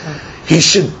 He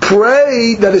should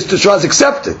pray that his teshuvah is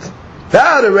accepted.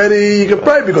 That already you can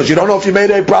pray because you don't know if you made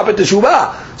a proper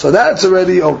teshuvah. So that's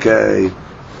already okay.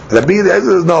 Rabbi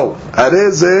Eliezer says no. That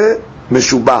is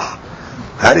meshubah.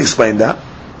 How do you explain that?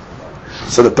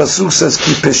 So the pasuk says,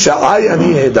 "Ki pesha'ai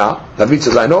ani eda." David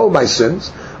says, "I know my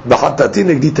sins, b'chatati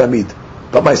negdi tamid,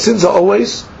 but my sins are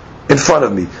always in front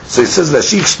of me." So he says that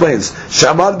she explains,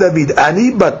 "Shamar David,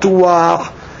 ani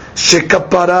batuach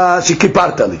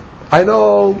shekiparta li." I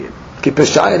know, ki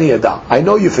pesha'ai ani eda. I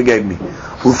know you forgave me.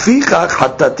 ופיכך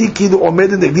חטאתי כאילו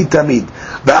עומדת נגדי תמיד,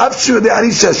 ואף שיודע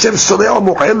אני שהשם סולח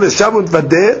ומוחל לשם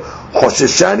ומתוודה,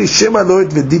 חוששני שמא לא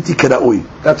התודיתי כראוי.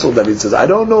 That's all David says. I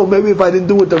don't know, maybe if I didn't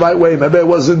do it the right way, maybe I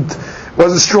wasn't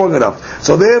strong enough.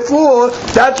 So therefore,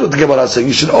 that's what the Gemara is saying.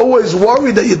 You should always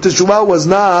worry that your teshuvah was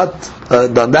not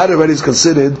done. That already is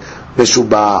considered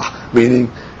meshubah,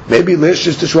 meaning maybe last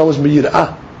year's teshuvah was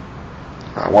miyirah.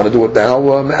 I want to do it now.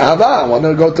 I want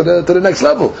to go to the next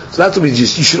level. So that's what it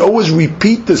means. You should always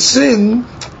repeat the sin,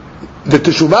 the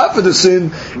teshuvah for the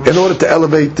sin, in order to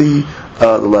elevate the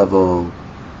level.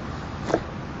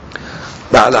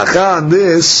 The halakha on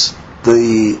this,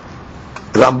 the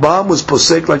Rambam was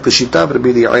posek like the Shita of Rabbi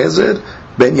Eliezer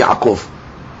ben Yaakov,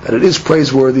 that it is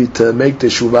praiseworthy to make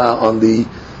teshuvah on the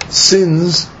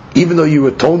sins, even though you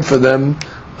atone for them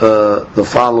the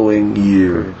following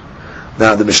year.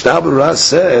 Now the Mishnah Berurah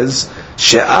says,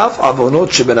 "She'af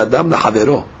avonot sheben adam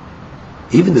lahavero,"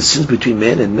 even the sins between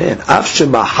man and man, "Af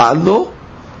shemahalo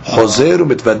chozer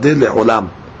u'mitvadel le'olam,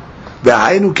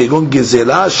 ve'hainu kegon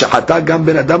gezela shechata gam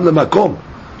ben adam lemakom,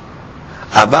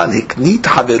 aval hiknit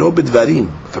havero b'dvarim."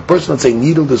 If a person, let's say,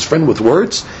 needled his friend with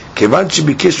words, kevan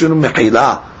shebikesh menu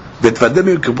mechila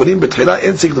v'tvadel mekuprim b'tchila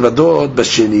en tzik levadot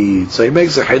b'shenit. So he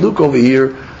makes a haluk over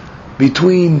here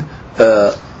between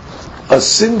a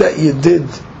sin that you did,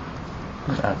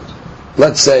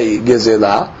 let's say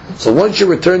Gezela. So once you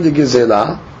return to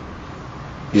Gezela,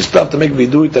 you still have to make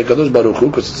vidui to Kadosh Baruch Hu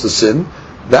because it's a sin.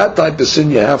 That type of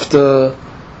sin you have to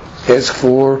ask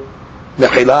for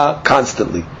mechila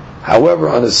constantly. However,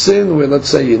 on a sin where, let's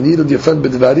say, you needed your friend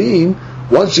b'dvarim,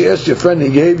 once you asked your friend, he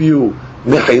gave you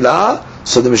mechila,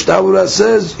 so the Mishnah Berurah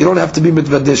says you don't have to be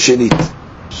mitvadeh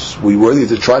shenit. We worthy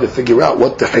to try to figure out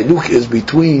what the haluk is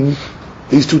between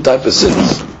these two types of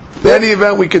sins. In any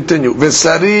event, we continue.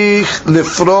 V'sarich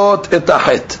lifrot et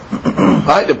hachet.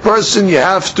 Right, the person, you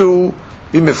have to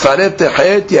be mefaret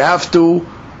hachet. You have to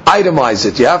itemize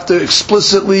it. You have to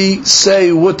explicitly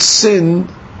say what sin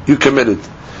you committed.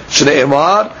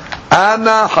 Shneimar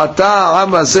ana hata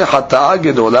am hazeh hata'a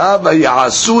gedola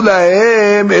v'yasu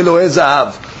lahem Elohei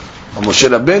zahav. Moshe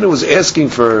Rabbeinu was asking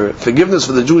for forgiveness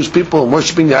for the Jewish people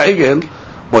worshiping the Egel.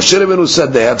 Moshe Rabbeinu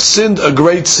said they have sinned a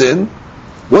great sin.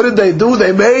 What did they do?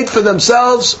 They made for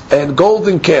themselves a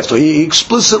golden calf. So he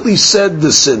explicitly said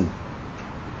the sin.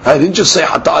 I didn't just say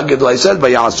hata'a gedola. I said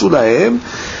v'yasu lahem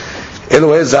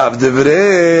Elohei zahav.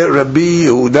 Divrei Rabbi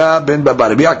Yehuda ben Baba.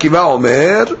 Rabbi Akiva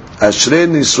omer ashrei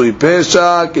nisui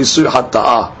pesha kisui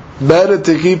hata'a. Better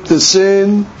to keep the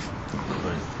sin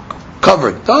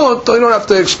covered. You don't have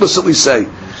to explicitly say.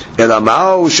 But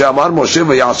Moshe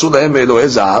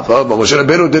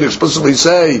Rabbeinu did explicitly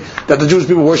say that the Jewish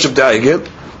people worship the Egel.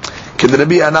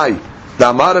 Rabbi Anai,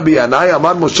 Amar Rabbi Anai,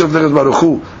 Amar Moshe Baruch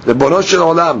Hu, Ribono shel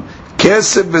Olam,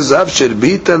 Kesef v'zav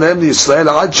sherbita lehem liYisrael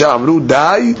ad she'amru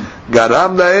dai,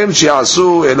 garam lahem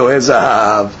she'asu Elohei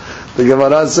zahav. The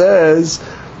Gemara says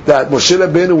that Moshe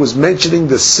Rabbeinu was mentioning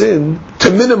the sin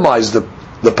to minimize the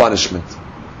punishment.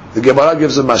 The Gemara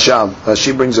gives a mashal,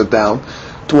 she brings it down,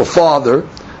 to a father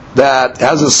that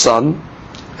has a son,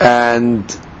 and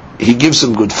he gives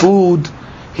him good food,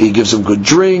 he gives him good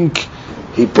drink,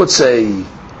 he puts a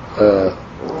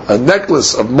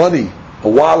necklace of money, a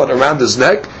wallet around his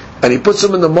neck, and he puts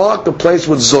him in the marketplace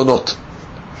with zonot.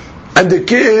 And the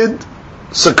kid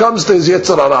succumbs to his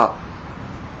Yetzer Hara.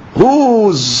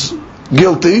 Who's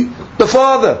guilty? The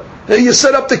father. You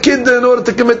set up the kid in order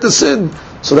to commit the sin.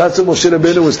 So that's what Moshe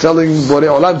Rabbeinu was telling Borei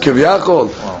Olam Kivyachol.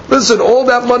 Listen, all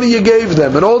that money you gave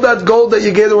them, and all that gold that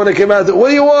you gave them when they came out, what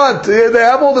do you want? They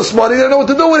have all this money, they don't know what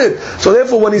to do with it. So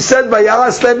therefore, when he said,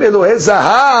 Vayas Lem Elohei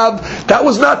Zahav, that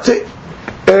was not to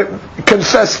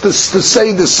confess, to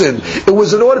say the sin. It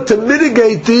was in order to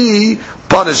mitigate the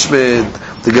punishment.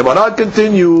 The Gemara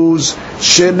continues,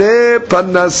 Shene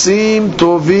Panasim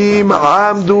Tovim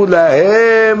Amdu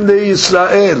Lahem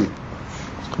LeYisrael.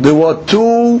 there were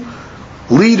two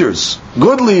leaders,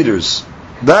 good leaders,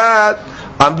 that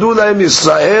Amdu Lahem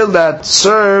Yisrael, that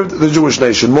served the Jewish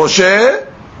nation. Moshe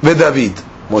and David.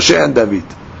 Moshe and David.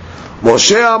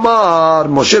 Moshe Amar,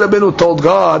 Moshe Rabbeinu told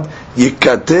God,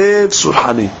 Yikatev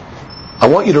Surhani. I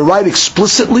want you to write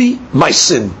explicitly my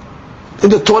sin. In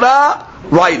the Torah,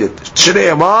 write it.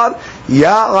 Shnei Amar,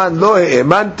 Ya'an lo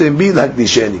e'emantem bi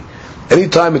l'hakdisheni.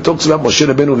 Anytime it talks about Moshe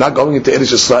Rabbeinu not going into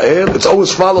Eretz Yisrael, it's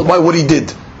always followed by what he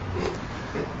did.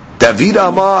 David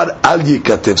Amar, Al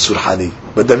Yikatev Surhani.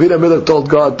 But David HaMelech told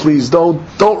God, please don't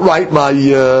write my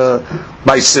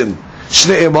sin.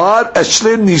 Shnei Amar,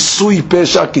 Ashlen nisui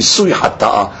pesha kisui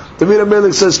hata'a. David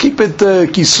HaMelech says, keep it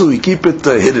kisui, keep it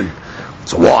hidden.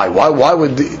 So why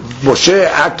would Moshe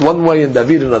act one way and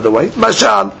David another way?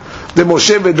 Mashal, the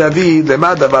Moshe and David, the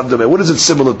Madavar Dome. What is it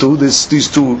similar to? These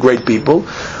two great people.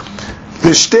 The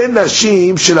Shte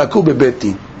Nashim shelaku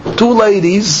bebeti. Two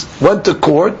ladies went to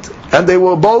court and they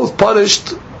were both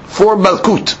punished for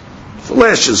malkut, for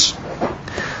lashes.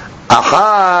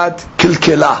 Ahad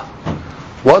kilkela.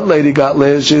 One lady got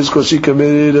lashes because she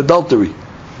committed adultery,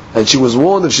 and she was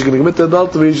warned if she's going to commit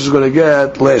adultery, she's going to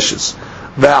get lashes.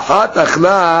 And the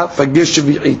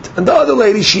other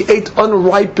lady, she ate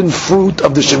unripened fruit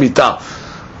of the Shemitah.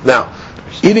 Now,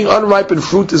 eating unripened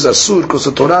fruit is asur because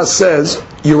the Torah says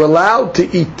you're allowed to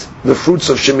eat the fruits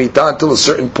of Shemitah until a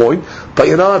certain point, but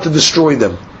you're not allowed to destroy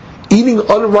them. Eating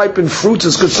unripened fruits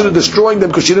is considered destroying them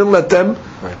because you didn't let them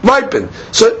ripen.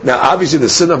 So now, obviously, the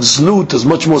sin of znut is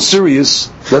much more serious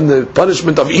than the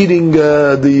punishment of eating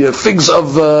the figs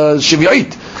of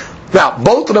Shiv'it. Now,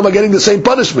 both of them are getting the same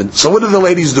punishment. So what do the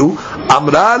ladies do?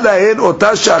 Amra lahen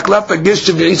ota she'akla fagish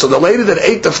Shiv'it. So the lady that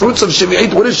ate the fruits of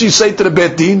Shiv'it, what does she say to the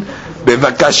Beit Din?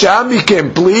 Bevakasha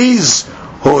mikem, please,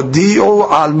 hodi'u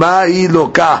al ma'i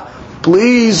loka.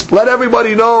 Please let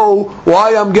everybody know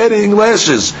why I'm getting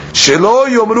lashes. Shelo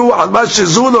yomru al ma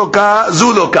shezuloka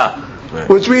zuloka.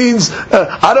 Which means,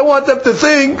 I don't want them to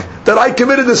think that I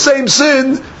committed the same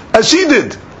sin as she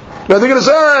did. Now they're going to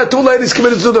say, two ladies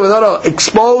committed zina. No,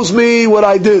 expose me what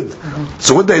I did.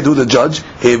 So what they do, the judge?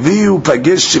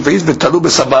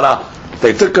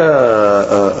 They took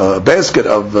a basket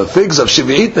of figs of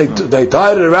Shiv'it, they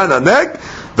tied it around her neck.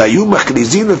 Right?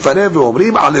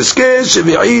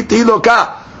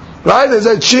 They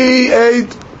said she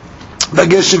ate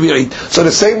fagish Shiv'it. So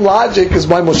the same logic is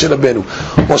by Moshe Rabbeinu.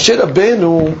 Moshe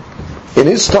Rabbeinu, in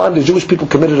his time, the Jewish people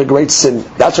committed a great sin.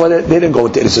 That's why they didn't go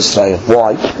into Eretz Yisrael.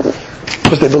 Why?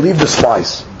 Because they believed the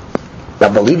spies. Now,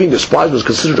 believing the spies was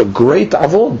considered a great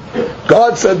avon.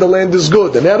 God said the land is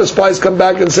good, and now the spies come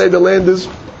back and say the land is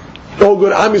no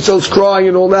good. Am Yisrael's crying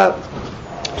and all that.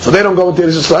 So they don't go into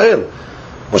Eretz Yisrael.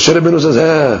 Moshe Rabbeinu says,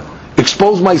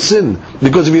 expose my sin,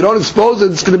 because if you don't expose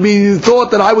it, it's going to be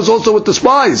thought that I was also with the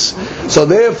spies. So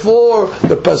therefore,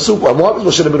 the pasuk. And why was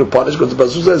Moshe Rabbeinu punished? Because the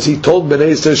pasuk says he told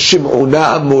Bnei Yisrael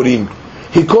Shim'una Hamurim.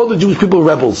 He called the Jewish people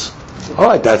rebels. All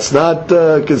right, that's not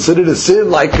considered a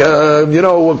sin, like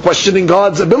questioning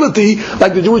God's ability,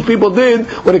 like the Jewish people did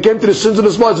when it came to the sins of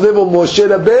the spies. Therefore, Moshe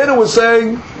Rabbeinu was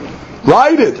saying,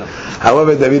 write it.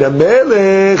 However, David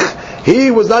HaMelech,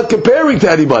 he was not comparing to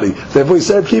anybody. Therefore he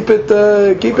said, keep it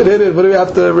hidden. What do we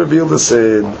have to reveal the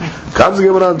sin? Comes the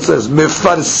Gemara and says,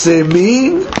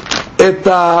 Mefarsemin et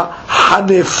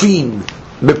hanefin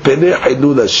mepene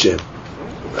hilul Hashem.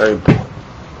 Very important.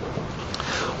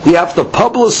 We have to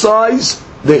publicize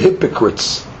the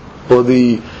hypocrites, or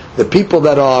the people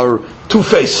that are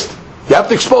two-faced. You have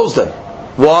to expose them.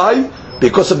 Why?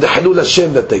 Because of the hilul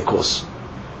Hashem that they cause.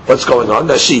 What's going on?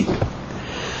 Nashid.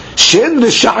 Shen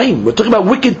l'sha'im. We're talking about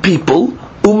wicked people.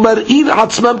 Umar'in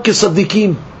atzmam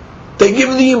kesadikim. They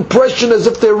give the impression as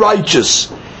if they're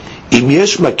righteous. Im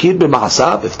yesh makir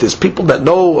b'ma'asav. If there's people that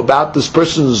know about this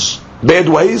person's bad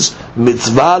ways,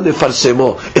 mitzvah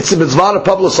lefarsemo. It's a mitzvah to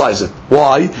publicize it.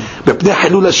 Why? B'pnei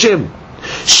hilul Hashem.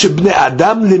 Shebnei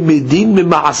adam lemedin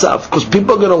b'ma'asav. Because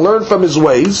people are going to learn from his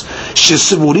ways.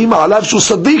 Shesimurim alav shu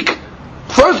sadiq.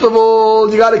 First of all,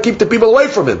 you got to keep the people away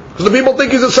from him, because the people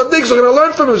think he's a tzaddik, so they're going to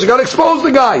learn from him. So you got to expose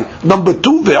the guy. Number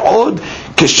two,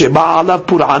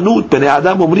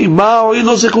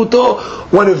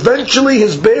 when eventually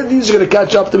his bad deeds are going to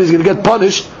catch up to him, he's going to get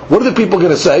punished. What are the people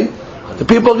going to say? The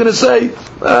people are going to say,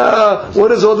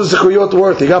 "What is all this zechuyot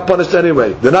worth? He got punished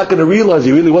anyway." They're not going to realize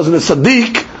he really wasn't a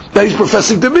tzaddik that he's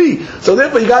professing to be. So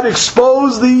therefore, you got to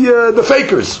expose the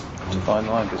fakers. Fine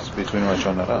line between Rosh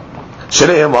Hashanah.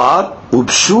 Shneimar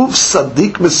ubshuv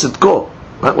tzaddik mesidko.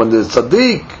 When the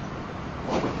tzaddik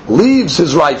leaves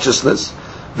his righteousness,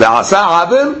 ve'asa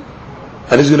avil,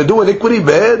 and he's going to do iniquity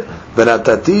bad,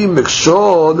 ve'natati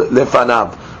mikshod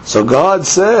lefanav. So God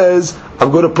says,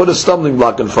 I'm going to put a stumbling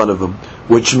block in front of him.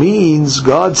 Which means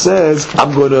God says,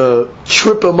 I'm going to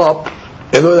trip him up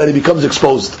in order that he becomes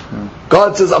exposed.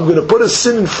 God says, I'm going to put a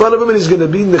sin in front of him and he's going to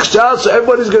be nichshah, so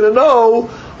everybody's going to know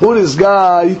who this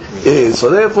guy is. So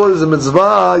therefore there's a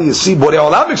mitzvah, you see, Borei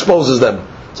Olam exposes them.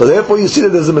 So therefore you see that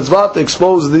there's a mitzvah to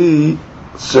expose the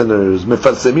sinners.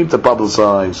 Mefarsemim, to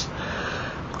publicize.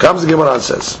 Comes the Gemara and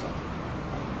says,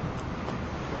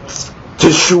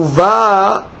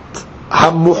 Teshuvah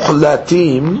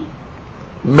hamuhlatim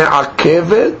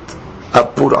me'akevet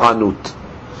apur'anut.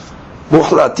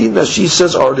 Muhlatin, as she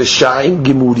says, are the sha'im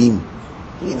gemurim,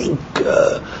 meaning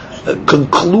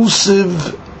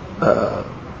conclusive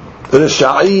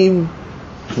resha'im.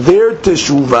 Their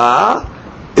teshuvah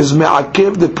is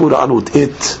me'akev the pur'anut.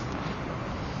 It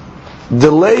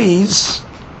delays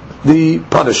the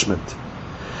punishment.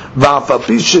 Even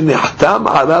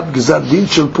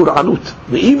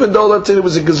though, let's say there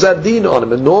was a gizar din on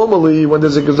him, and normally when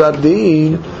there's a gizar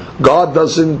din, God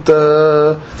doesn't,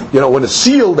 when it's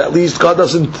sealed, at least God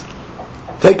doesn't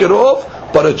take it off.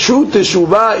 But a true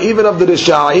teshuvah, even of the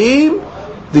risha'im,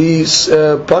 the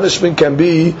punishment can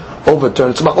be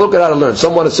overturned. So look at how to learn.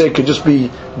 Someone to say it could just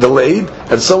be delayed,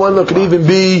 and someone that could even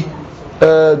be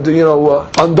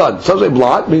undone. Some say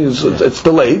blot means it's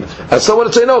delayed, and someone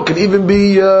would say no, it could even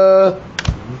be the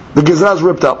gizah is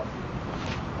ripped up.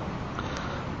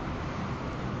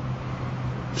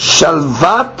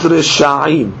 Shalvat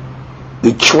Resha'im,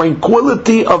 the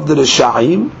tranquility of the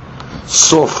Resha'im,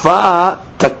 Sofa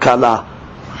Takala,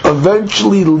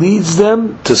 eventually leads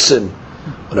them to sin.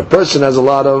 When a person has a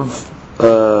lot of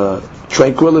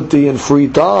tranquility and free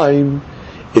time,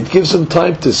 it gives him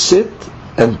time to sit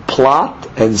and plot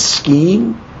and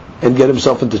scheme and get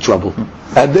himself into trouble.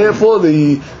 And therefore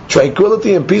the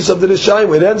tranquility and peace of the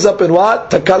Rishayim, it ends up in what?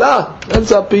 Takala.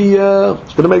 Ends up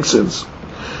it's going to make sense.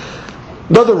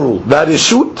 Another rule,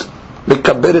 Varishut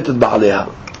mekaberet et ba'aleha.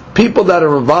 People that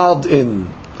are involved in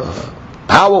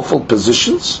powerful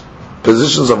positions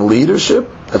of leadership,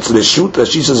 that's Rishut, as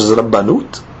she says is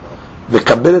Rabbanut,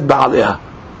 mekaberet ba'aleha.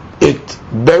 It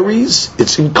buries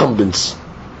its incumbents.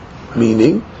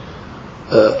 Meaning,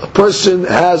 a person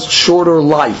has shorter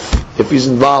life if he's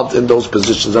involved in those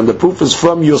positions, and the proof is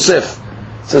from Yosef.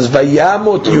 It says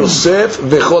Vayamot Yosef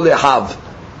v'chol echav,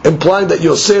 implying that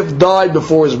Yosef died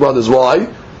before his brothers. Why?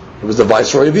 He was the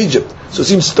viceroy of Egypt. So it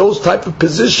seems those type of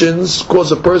positions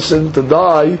cause a person to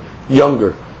die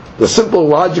younger. The simple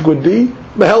logic would be,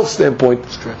 from a health standpoint,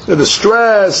 the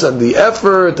stress and the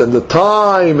effort and the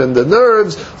time and the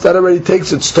nerves, that already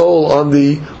takes its toll on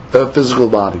the physical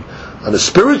body. And the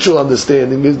spiritual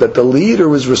understanding is that the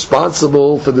leader is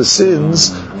responsible for the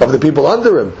sins of the people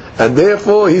under him, and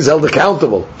therefore he's held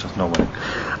accountable. Just no way.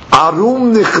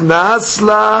 Arum nichnas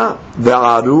la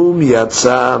ve'arum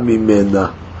yatsa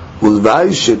mimena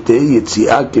ulvai shetei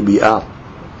yitziah kebi'ah.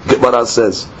 Gemara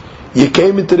says, you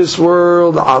came into this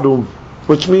world arum,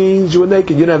 which means you were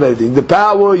naked, you didn't have anything. The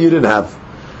power you didn't have.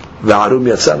 Ve'arum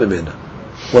yatsa mimena.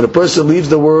 When a person leaves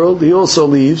the world, he also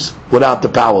leaves without the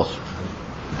power.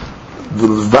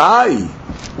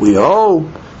 We hope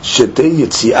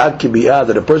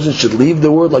that a person should leave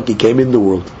the world like he came in the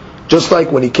world. Just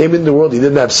like when he came in the world he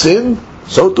didn't have sin,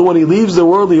 so too when he leaves the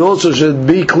world he also should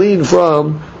be clean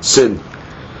from sin.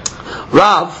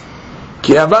 Rav,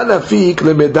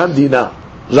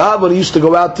 Rav, when he used to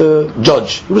go out to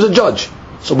judge, he was a judge.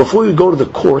 So before he would go to the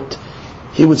court,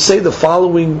 he would say the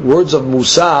following words of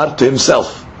Musar to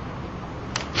himself.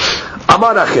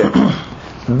 Amar Achem,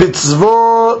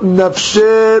 Bitzvo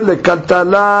nafshe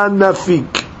lekatala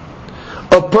nafik.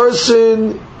 A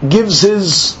person gives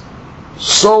his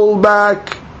soul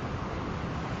back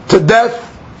to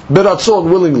death, beratzon,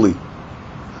 willingly.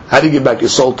 How do you give back your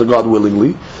soul to God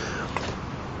willingly?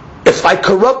 If I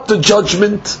corrupt the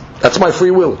judgment, that's my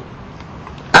free will.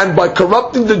 And by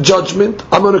corrupting the judgment,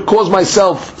 I'm going to cause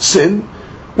myself sin,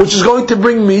 which is going to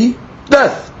bring me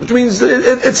death. Which means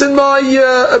it's in my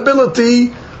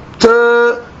ability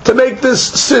to make this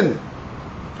sin.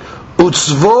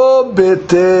 Utzvo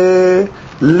bete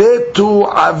letu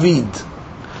avid.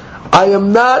 I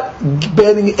am not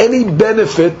getting any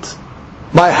benefit.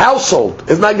 My household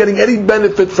is not getting any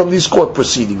benefit from these court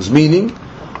proceedings. Meaning,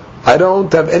 I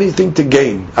don't have anything to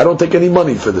gain. I don't take any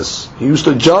money for this. He used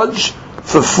to judge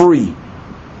for free.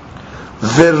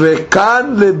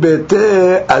 Verekan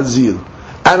lebete azil.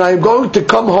 And I'm going to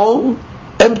come home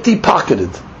empty-pocketed.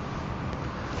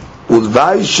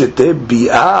 Ulvai shete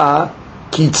bi'a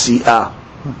kitzi'a.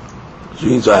 Which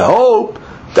means I hope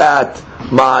that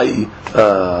my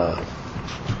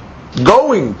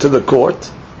going to the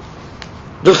court,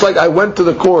 just like I went to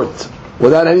the court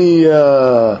without any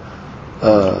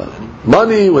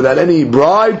money, without any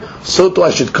bribe, so too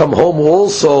I should come home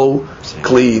also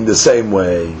clean the same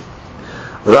way.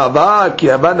 Rava ki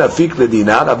hava nafik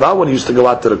ledinar. Rava, when he used to go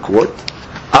out to the court,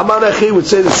 Amarachi would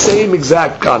say the same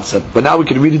exact concept, but now we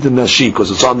can read it in Nashi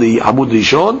because it's on the Hamud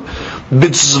Rishon.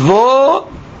 Bitzvo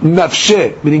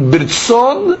nafshe, meaning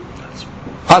Bitzon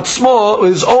Atzmo,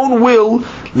 his own will,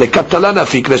 lekatala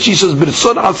nafik. Rashi says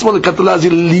Bitzon Atzmo lekatala zi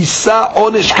lisa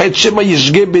onesh chet shema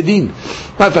yishge bedin.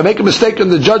 If I make a mistake in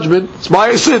the judgment, it's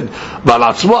my sin. But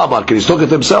Atzmo amar, he's talking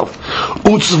to himself.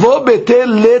 Utzvo betel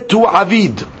letu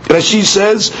avid. Rashi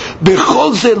says,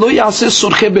 "Bechol ze lo yaseh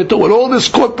sorche beto." When all this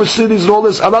court proceedings and all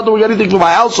this, I'm not doing anything for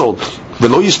my household.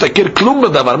 V'lo yistakir klum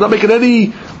b'davar. I'm not making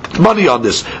any money on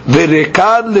this.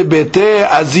 V'rekan lebete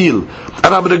azil. And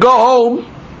I'm going to go home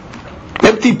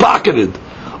empty-pocketed.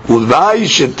 Ulvai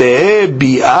sheteh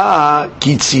bi'ah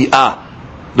kitzi'ah.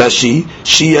 Rashi,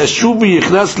 sheyashuv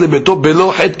v'yichnas lebeto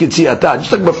belo het kitzi'ata.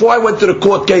 Just like before I went to the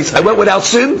court case, I went without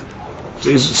sin.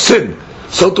 It's sin.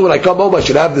 So too when I come home, I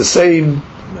should have the same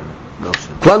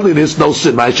cleanliness, no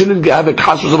sin. I shouldn't have a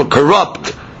conscience of a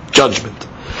corrupt judgment.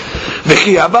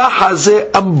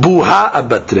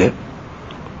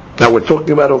 Now we're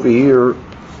talking about over here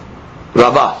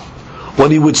Rava.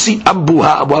 When he would see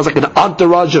Ambuha, it was like an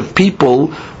entourage of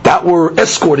people that were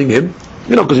escorting him,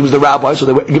 because he was the rabbi, so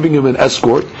they were giving him an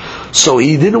escort. So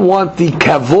he didn't want the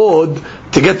kavod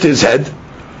to get to his head.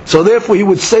 So therefore he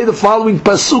would say the following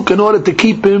pasuk in order to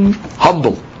keep him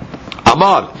humble.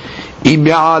 Amar, Im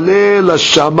ya'aleh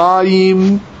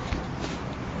l'shamayim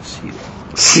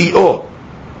si'o.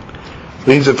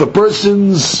 Means if a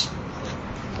person's,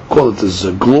 call it his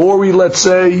glory, let's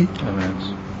say,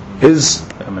 his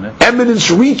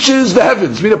eminence reaches the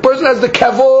heavens. I mean, a person has the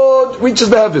kavod, reaches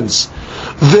the heavens.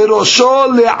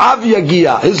 V'rosho le'av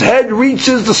yagia. His head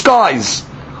reaches the skies.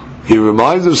 He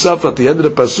reminds himself at the end of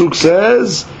the pasuk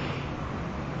says,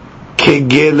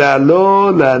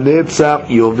 Kegelalo lanetzach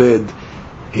yoved.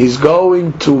 He's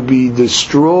going to be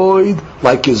destroyed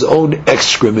like his own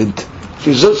excrement.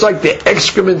 It's just like the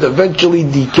excrement eventually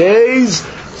decays.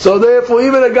 So therefore,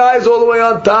 even a guy's all the way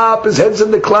on top, his head's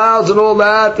in the clouds and all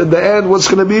that, in the end, what's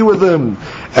going to be with him?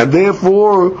 And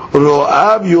therefore,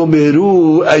 Ro'av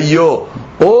yomeru ayo.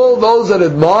 All those that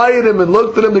admired him and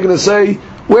looked at him, they're going to say,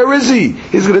 where is he?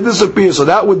 He's going to disappear. So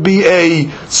that would be a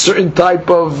certain type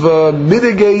of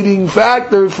mitigating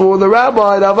factor for the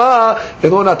rabbi, Rava,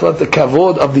 in order not to let the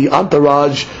kavod of the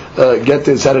entourage get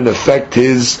to his head and affect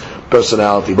his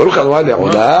personality. Baruch Adonai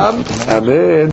Le'olam. Amen.